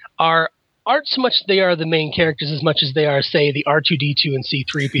aren't so much they are the main characters as much as they are, say, the R2-D2 and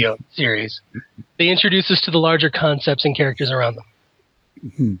C-3PO series. They introduce us to the larger concepts and characters around them.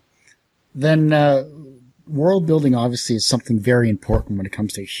 Mm-hmm. Then world building obviously is something very important when it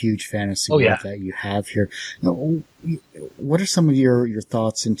comes to a huge fantasy world that you have here. Now, what are some of your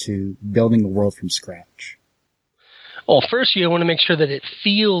thoughts into building a world from scratch? Well, first, you want to make sure that it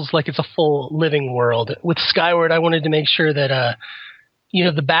feels like it's a full living world. With Skyward, I wanted to make sure that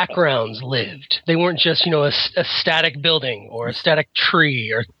the backgrounds lived. They weren't just, a static building or a static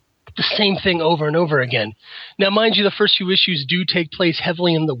tree or the same thing over and over again. Now, mind you, the first few issues do take place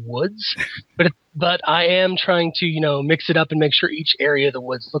heavily in the woods, but I am trying to, mix it up and make sure each area of the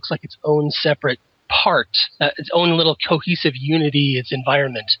woods looks like its own separate part, its own little cohesive unity, its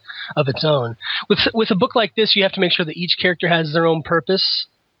environment of its own. With a book like this, you have to make sure that each character has their own purpose.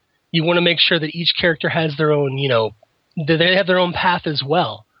 You want to make sure that each character has their own, they have their own path as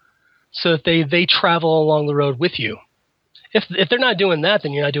well, so that they travel along the road with you. If they're not doing that,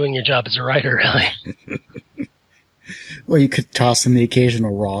 then you're not doing your job as a writer, really. Well, you could toss in the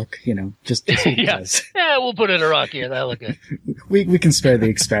occasional rock, just yeah. Yeah, we'll put in a rock here. That'll look good. We can spare the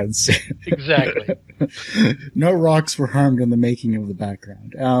expense. Exactly. No rocks were harmed in the making of the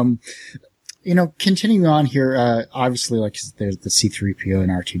background. Continuing on here, obviously, like there's the C-3PO and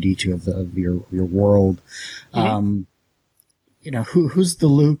R2-D2 of your world. Mm-hmm. Who's the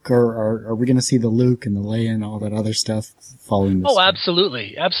Luke, or are we going to see the Luke and the Leia and all that other stuff following this? Oh,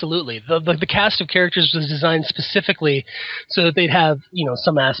 absolutely. Absolutely. The cast of characters was designed specifically so that they'd have,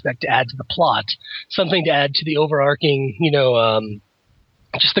 some aspect to add to the plot, something to add to the overarching,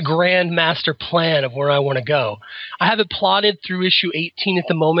 just the grand master plan of where I want to go. I have it plotted through issue 18 at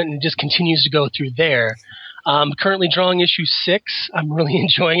the moment, and it just continues to go through there. I'm currently drawing issue 6. I'm really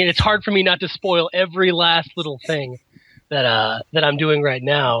enjoying it. It's hard for me not to spoil every last little thing that I'm doing right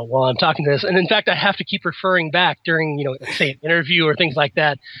now while I'm talking to this. And in fact, I have to keep referring back during, say an interview or things like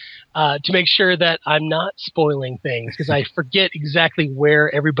that, to make sure that I'm not spoiling things, because I forget exactly where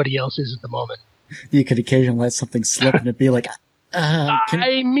everybody else is at the moment. You could occasionally let something slip and it'd be like,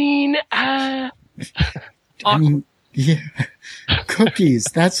 I mean, yeah, cookies.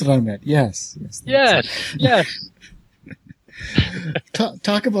 That's what I meant. Yes. Yes.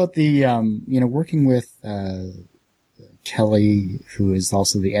 Talk about the, working with Kelly, who is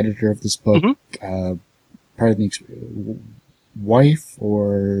also the editor of this book. Pardon me, wife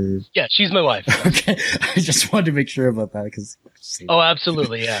or? Yeah, she's my wife. Okay, I just wanted to make sure about that because. Oh,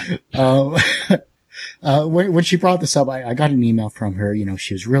 absolutely, yeah. When she brought this up, I got an email from her.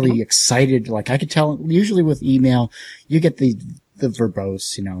 She was really excited. Like I could tell. Usually with email, you get the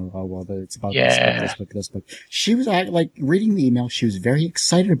verbose. It's about this book. She was like reading the email. She was very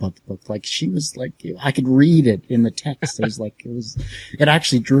excited about the book. Like she was like, I could read it in the text. It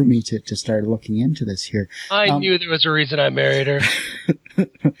actually drew me to start looking into this here. I knew there was a reason I married her.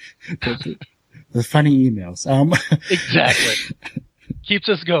 The funny emails. Exactly. Keeps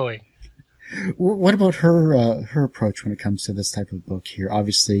us going. What about her approach when it comes to this type of book here?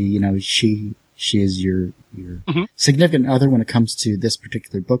 Obviously, she is your significant other when it comes to this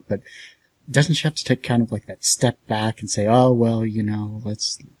particular book, but doesn't she have to take kind of like that step back and say, oh, well,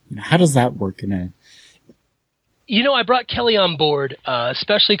 how does that work in a... I brought Kelly on board,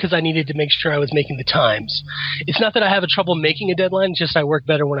 especially because I needed to make sure I was making the times. It's not that I have a trouble making a deadline, just I work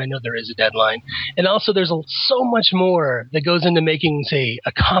better when I know there is a deadline. And also there's so much more that goes into making, say,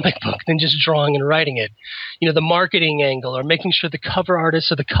 a comic book than just drawing and writing it. The marketing angle, or making sure the cover artists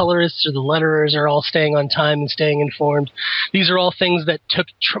or the colorists or the letterers are all staying on time and staying informed. These are all things that took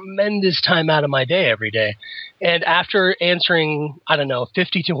tremendous time out of my day every day. And after answering,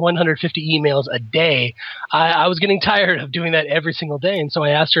 50 to 150 emails a day, I was getting tired of doing that every single day. And so I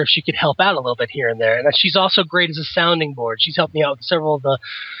asked her if she could help out a little bit here and there. And she's also great as a sounding board. She's helped me out with several of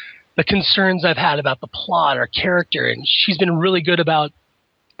the concerns I've had about the plot or character. And she's been really good about,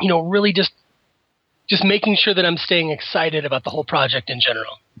 really just making sure that I'm staying excited about the whole project in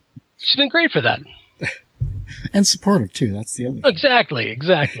general. She's been great for that. And supportive, too. That's the other thing.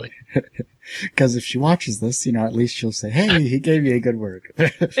 Exactly. Because if she watches this, at least she'll say, hey, he gave me a good word.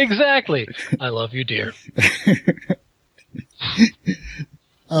 Exactly. I love you, dear.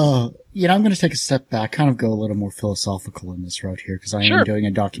 I'm going to take a step back, kind of go a little more philosophical in this route here, because I am doing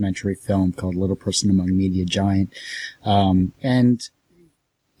a documentary film called Little Person Among Media Giant. I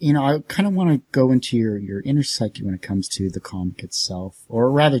kind of want to go into your inner psyche when it comes to the comic itself, or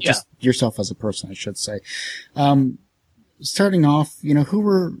rather just yourself as a person, I should say. Starting off, who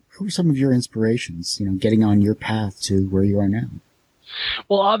were some of your inspirations, getting on your path to where you are now?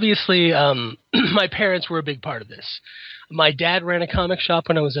 Well, obviously, my parents were a big part of this. My dad ran a comic shop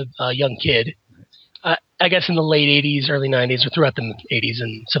when I was a young kid. I guess in the late 80s, early 90s, or throughout the 80s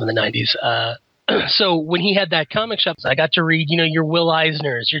and some of the 90s. So when he had that comic shop, I got to read, your Will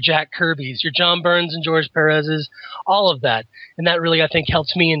Eisners, your Jack Kirby's, your John Burns and George Perez's, all of that. And that really, I think,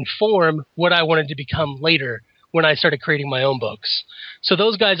 helped me inform what I wanted to become later when I started creating my own books. So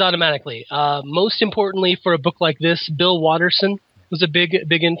those guys automatically. Most importantly, for a book like this, Bill Watterson was a big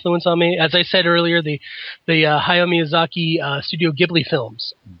influence on me. As I said earlier, the Hayao Miyazaki Studio Ghibli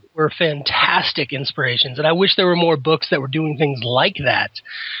films were fantastic inspirations. And I wish there were more books that were doing things like that,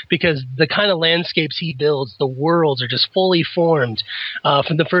 because the kind of landscapes he builds, the worlds are just fully formed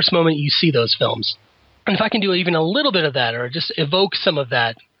from the first moment you see those films. And if I can do even a little bit of that, or just evoke some of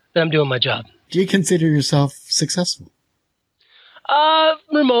that, then I'm doing my job. Do you consider yourself successful?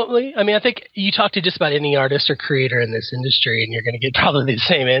 Remotely. I mean, I think you talk to just about any artist or creator in this industry, and you're going to get probably the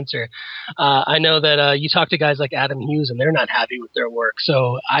same answer. I know that you talk to guys like Adam Hughes, and they're not happy with their work.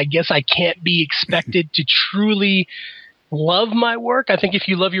 So I guess I can't be expected to truly love my work. I think if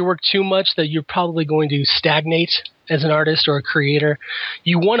you love your work too much, that you're probably going to stagnate as an artist or a creator.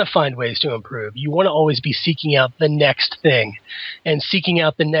 You want to find ways to improve. You want to always be seeking out the next thing and seeking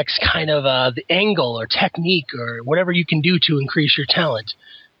out the next kind of the angle or technique or whatever you can do to increase your talent.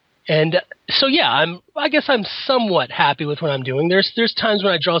 And so, yeah, I guess I'm somewhat happy with what I'm doing. There's times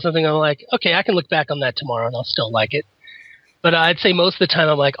when I draw something I'm like, okay, I can look back on that tomorrow and I'll still like it. But I'd say most of the time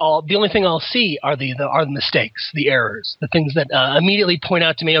I'm like, the only thing I'll see are the mistakes, the errors, the things that immediately point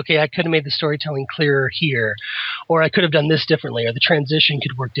out to me, okay, I could have made the storytelling clearer here, or I could have done this differently, or the transition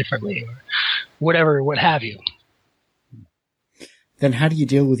could work differently, or whatever, what have you. Then how do you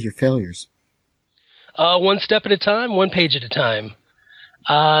deal with your failures? One step at a time, one page at a time.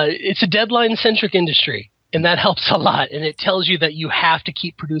 It's a deadline-centric industry. And that helps a lot. And it tells you that you have to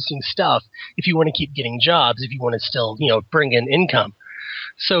keep producing stuff if you want to keep getting jobs, if you want to still, bring in income.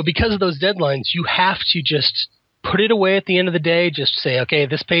 So because of those deadlines, you have to just put it away at the end of the day. Just say, okay,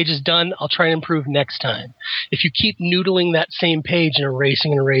 this page is done. I'll try and improve next time. If you keep noodling that same page and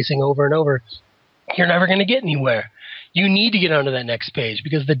erasing over and over, you're never going to get anywhere. you need to get onto that next page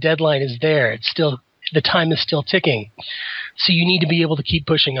because the deadline is there. The time is still ticking. So you need to be able to keep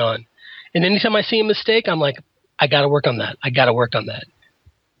pushing on. And anytime I see a mistake, I'm like, I got to work on that.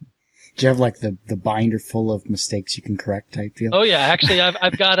 Do you have like the binder full of mistakes you can correct type deal? Oh yeah, actually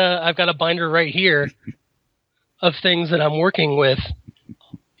I've got a binder right here of things that I'm working with.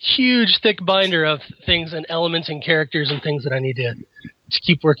 Huge thick binder of things and elements and characters and things that I need to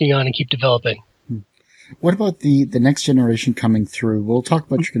keep working on and keep developing. What about the next generation coming through? We'll talk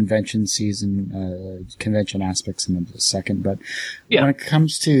about your convention season, convention aspects in a second, but when it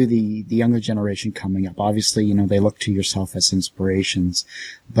comes to the younger generation coming up, obviously, they look to yourself as inspirations,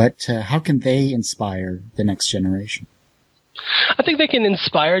 but how can they inspire the next generation? I think they can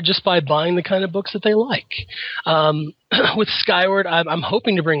inspire just by buying the kind of books that they like. With Skyward, I'm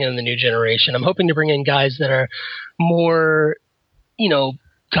hoping to bring in the new generation. I'm hoping to bring in guys that are more,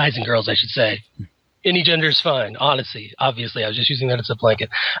 guys and girls, I should say. Any gender is fine. Obviously, I was just using that as a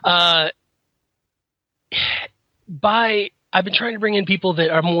blanket. I've been trying to bring in people that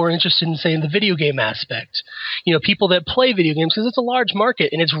are more interested in, say, in the video game aspect. People that play video games because it's a large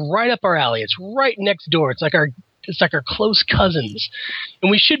market and it's right up our alley. It's right next door. It's like our close cousins, and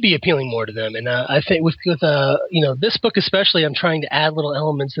we should be appealing more to them. And I think with this book especially, I'm trying to add little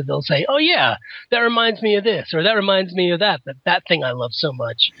elements that they'll say, "Oh yeah, that reminds me of this," or "That reminds me of that thing I love so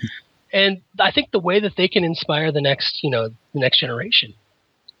much." And I think the way that they can inspire the next generation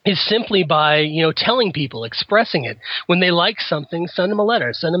is simply by, telling people, expressing it. When they like something, send them a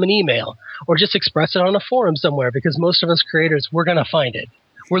letter, send them an email, or just express it on a forum somewhere, because most of us creators, we're going to find it.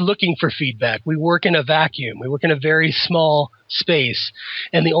 We're looking for feedback. We work in a vacuum. We work in a very small space,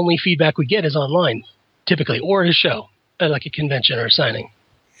 and the only feedback we get is online, typically, or at a show, like a convention or a signing.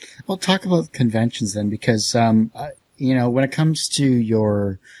 Well, talk about conventions then, because, when it comes to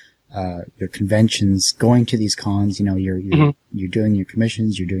your conventions, going to these cons, you're doing your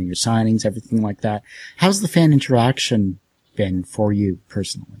commissions, you're doing your signings, everything like that. How's the fan interaction been for you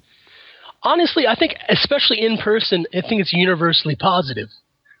personally? Honestly, I think, especially in person, I think it's universally positive.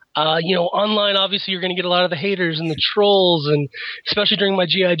 Online, obviously, you're going to get a lot of the haters and the trolls, and especially during my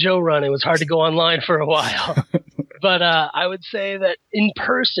G.I. Joe run, it was hard to go online for a while. But I would say that in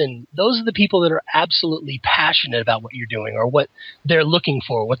person, those are the people that are absolutely passionate about what you're doing or what they're looking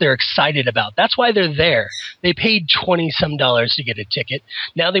for, what they're excited about. That's why they're there. They paid $20-some to get a ticket.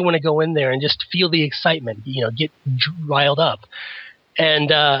 Now they want to go in there and just feel the excitement, get riled up.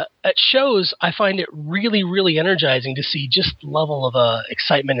 And at shows, I find it really, really energizing to see just level of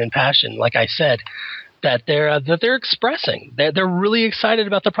excitement and passion, like I said, that they're expressing. They're really excited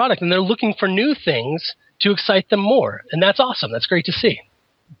about the product, and they're looking for new things to excite them more. And that's awesome. That's great to see.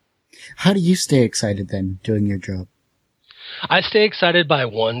 How do you stay excited then doing your job? I stay excited by,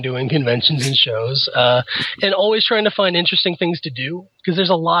 one, doing conventions and shows, and always trying to find interesting things to do, because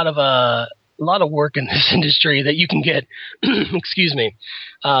there's a lot of work in this industry that you can get. Excuse me.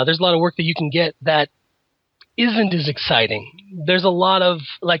 There's a lot of work that you can get that isn't as exciting. There's a lot of,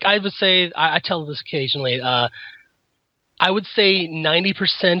 like I would say, I tell this occasionally, I would say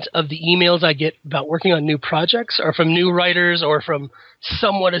 90% of the emails I get about working on new projects are from new writers or from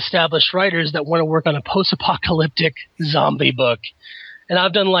somewhat established writers that want to work on a post-apocalyptic zombie book. And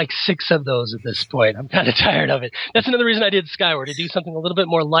I've done like 6 of those at this point. I'm kind of tired of it. That's another reason I did Skyward, to do something a little bit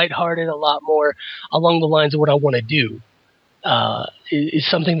more lighthearted, a lot more along the lines of what I want to do. Is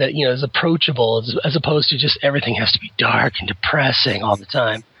something that, is approachable as opposed to just everything has to be dark and depressing all the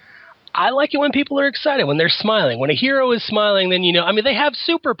time. I like it when people are excited, when they're smiling. When a hero is smiling, then they have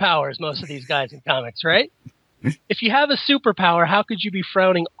superpowers, most of these guys in comics, right? If you have a superpower, how could you be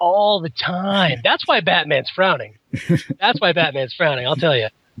frowning all the time? That's why Batman's frowning. I'll tell you.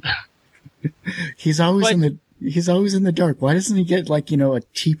 He's always in the dark. Why doesn't he get a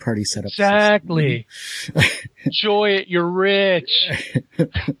tea party set up? Exactly. Enjoy it. You're rich.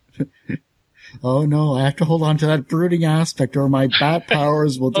 Oh no, I have to hold on to that brooding aspect or my bat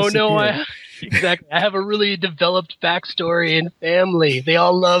powers will disappear. Oh no, exactly. I have a really developed backstory and family. They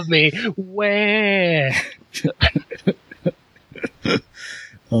all love me. Wah.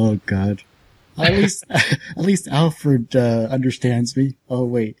 Oh God. At least Alfred understands me. Oh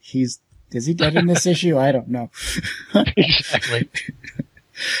wait, is he dead in this issue? I don't know. Exactly.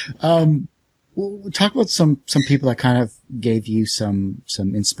 We'll talk about some people that kind of gave you some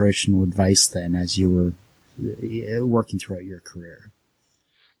inspirational advice then as you were working throughout your career.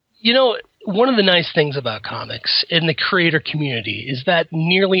 One of the nice things about comics in the creator community is that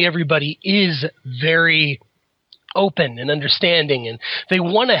nearly everybody is very open and understanding, and they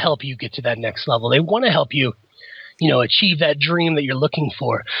want to help you get to that next level. They want to help you, achieve that dream that you're looking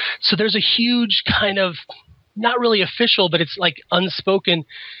for. So there's a huge kind of not really official, but it's like unspoken,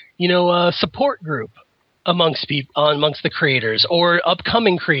 support group amongst the creators or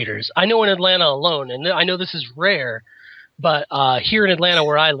upcoming creators. I know in Atlanta alone, and I know this is rare, but here in Atlanta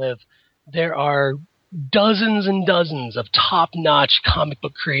where I live, there are dozens and dozens of top-notch comic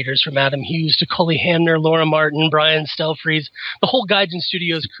book creators, from Adam Hughes to Cully Hamner, Laura Martin, Brian Stelfreeze, the whole Gaijin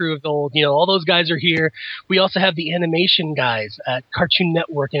Studios crew of the old, all those guys are here. We also have the animation guys at Cartoon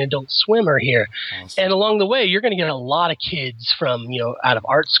Network and Adult Swim are here. Awesome. And along the way, you're going to get a lot of kids from, out of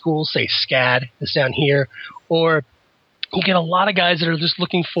art school, say SCAD is down here, or you get a lot of guys that are just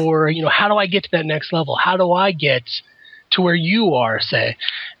looking for, how do I get to that next level? How do I get to where you are, say?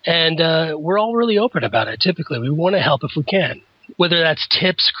 And we're all really open about it. Typically, we want to help if we can, whether that's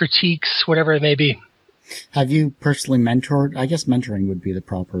tips, critiques, whatever it may be. Have you personally mentored? I guess mentoring would be the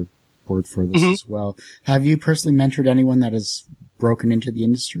proper word for this as well. Have you personally mentored anyone that has broken into the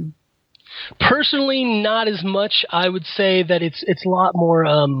industry? Personally, not as much. I would say that it's a lot more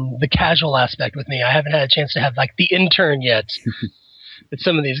the casual aspect with me. I haven't had a chance to have like the intern yet that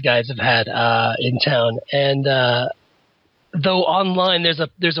some of these guys have had in town. And though online,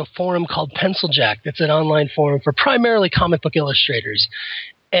 there's a forum called Pencil Jack. That's an online forum for primarily comic book illustrators.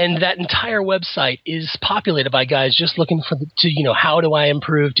 And that entire website is populated by guys just looking how do I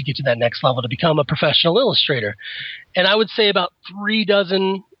improve to get to that next level to become a professional illustrator. And I would say about 3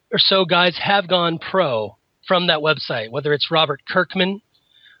 dozen or so guys have gone pro from that website, whether it's Robert Kirkman,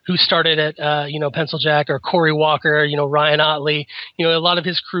 who started at, Pencil Jack, or Corey Walker, Ryan Otley, a lot of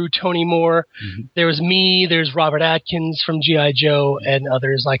his crew, Tony Moore. Mm-hmm. There was me, there's Robert Atkins from G.I. Joe and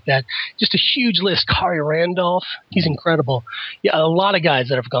others like that. Just a huge list. Kari Randolph, he's incredible. Yeah, a lot of guys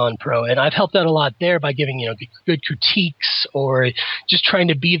that have gone pro, and I've helped out a lot there by giving, good critiques or just trying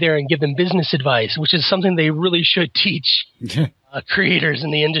to be there and give them business advice, which is something they really should teach. Creators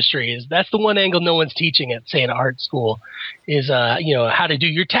in the industry. That's the one angle no one's teaching at, say, an art school, is how to do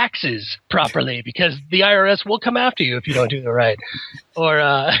your taxes properly, because the IRS will come after you if you don't do it right, or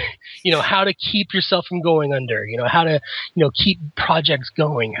how to keep yourself from going under, how to keep projects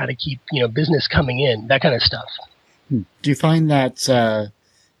going, how to keep business coming in, that kind of stuff. Do you find that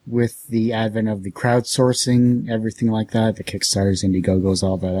with the advent of the crowdsourcing, everything like that, the Kickstarters, Indiegogos,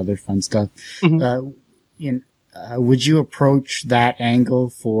 all that other fun stuff, would you approach that angle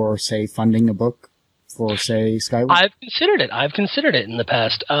for, say, funding a book for, say, Skyward? I've considered it in the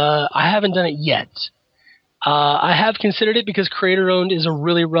past. I haven't done it yet. I have considered it because creator-owned is a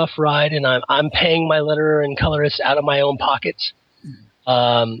really rough ride, and I'm paying my letterer and colorist out of my own pockets.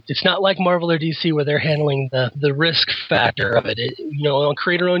 It's not like Marvel or DC where they're handling the risk factor of it. On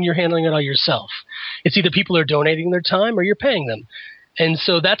creator-owned, you're handling it all yourself. It's either people are donating their time or you're paying them. And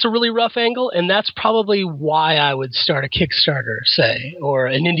so that's a really rough angle, and that's probably why I would start a Kickstarter, say, or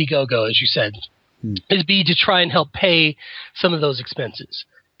an Indiegogo, as you said, is to try and help pay some of those expenses.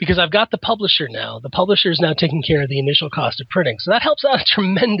 Because I've got the publisher now. The publisher is now taking care of the initial cost of printing, so that helps out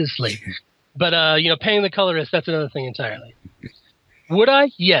tremendously. But, paying the colorist, that's another thing entirely. Would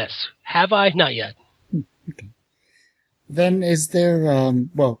I? Yes. Have I? Not yet. Okay. Then is there,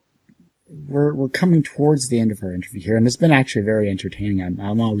 we're coming towards the end of our interview here, and it's been actually very entertaining.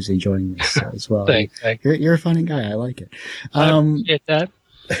 I'm always enjoying this as well. Thanks. You're a funny guy. I like it. I appreciate that.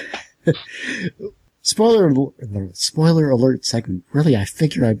 Spoiler alert segment. Really, I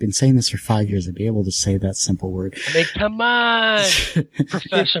figure I've been saying this for 5 years. I'd be able to say that simple word. Come on,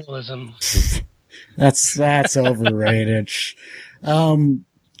 professionalism. That's overrated.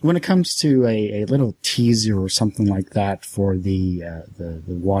 When it comes to a little teaser or something like that for the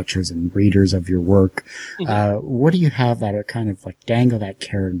watchers and readers of your work, what do you have that are kind of like dangle that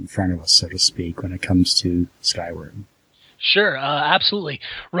carrot in front of us, so to speak, when it comes to Skyward? Sure, absolutely.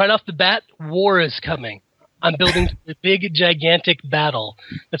 Right off the bat, war is coming. I'm building a big, gigantic battle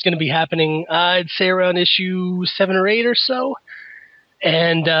that's going to be happening, I'd say, around issue 7 or 8 or so.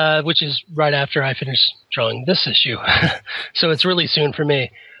 And which is right after I finish drawing this issue. So it's really soon for me.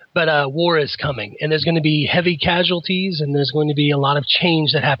 But war is coming, and there's going to be heavy casualties, and there's going to be a lot of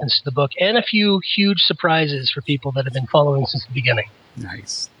change that happens to the book, and a few huge surprises for people that have been following since the beginning.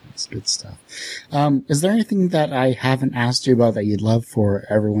 Nice. That's good stuff. Is there anything that I haven't asked you about that you'd love for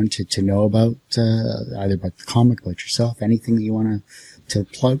everyone to know about, either about the comic, about yourself, anything that you want to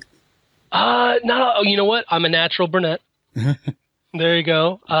plug? You know what? I'm a natural brunette. There you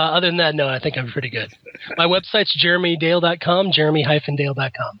go. Other than that, no, I think I'm pretty good. My website's jeremydale.com,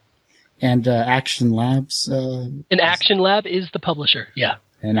 jeremy-dale.com. And Action Labs? And Action Lab is the publisher, yeah.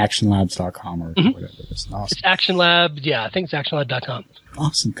 And actionlabs.com or whatever it is. Awesome. It's Action Lab. Yeah, I think it's actionlab.com.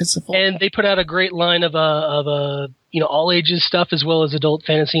 Awesome. Good stuff. And they put out a great line of all ages stuff as well as adult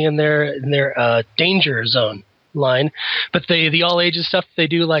fantasy in their Danger Zone line. But the all ages stuff they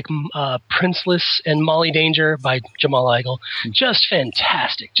do, like Princeless and Molly Danger by Jamal Igle, just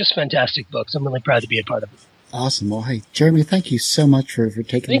fantastic books. I'm really proud to be a part of it. Awesome. Well, hey, Jeremy, thank you so much for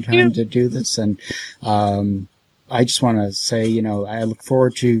taking the time to do this. And I just want to say, I look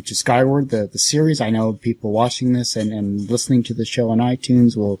forward to Skyward, the series. I know people watching this and listening to the show on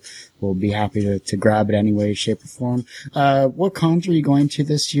iTunes will be happy to grab it any way, shape, or form. What cons are you going to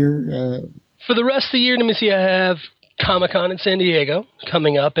this year? For the rest of the year, let me see, I have Comic-Con in San Diego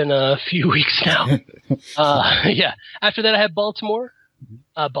coming up in a few weeks now. Yeah. After that, I have Baltimore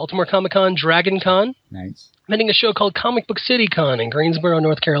Comic-Con, Dragon Con. Nice. I'm hitting a show called Comic Book City Con in Greensboro,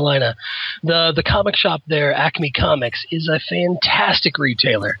 North Carolina. The comic shop there, Acme Comics, is a fantastic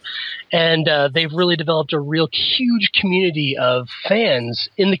retailer. And they've really developed a real huge community of fans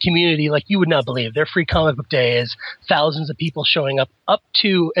in the community like you would not believe. Their free comic book day is thousands of people showing up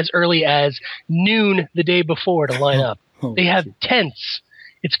to as early as noon the day before to line up. They have tents.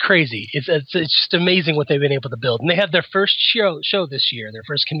 It's crazy. It's just amazing what they've been able to build. And they have their first show this year, their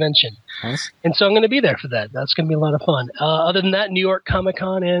first convention. Awesome. And so I'm going to be there for that. That's going to be a lot of fun. Other than that, New York Comic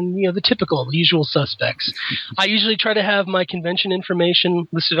Con and the usual suspects. I usually try to have my convention information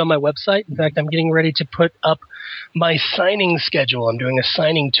listed on my website. In fact, I'm getting ready to put up my signing schedule. I'm doing a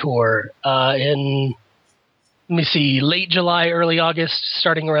signing tour in late July, early August,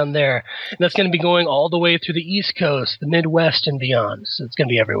 starting around there. And that's going to be going all the way through the East Coast, the Midwest, and beyond. So it's going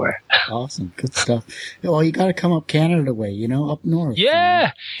to be everywhere. Awesome. Good stuff. Well, you got to come up Canada way, up north.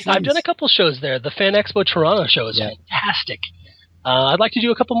 Yeah. I've done a couple shows there. The Fan Expo Toronto show is fantastic. I'd like to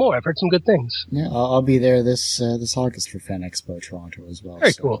do a couple more. I've heard some good things. Yeah, I'll be there this August for Fan Expo Toronto as well.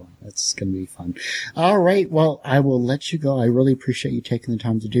 Very cool. That's going to be fun. All right. Well, I will let you go. I really appreciate you taking the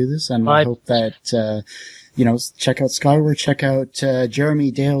time to do this. And I hope that, check out Skyward, check out Jeremy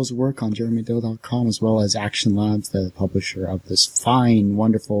Dale's work on jeremydale.com, as well as Action Labs, the publisher of this fine,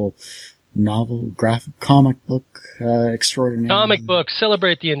 wonderful novel, graphic, comic book extraordinary. Comic book.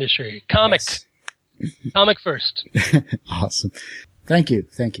 Celebrate the industry. Comic. Yes. Comic first. Awesome. Thank you.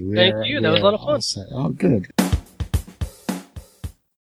 Thank you. That was a lot of fun. Oh, good.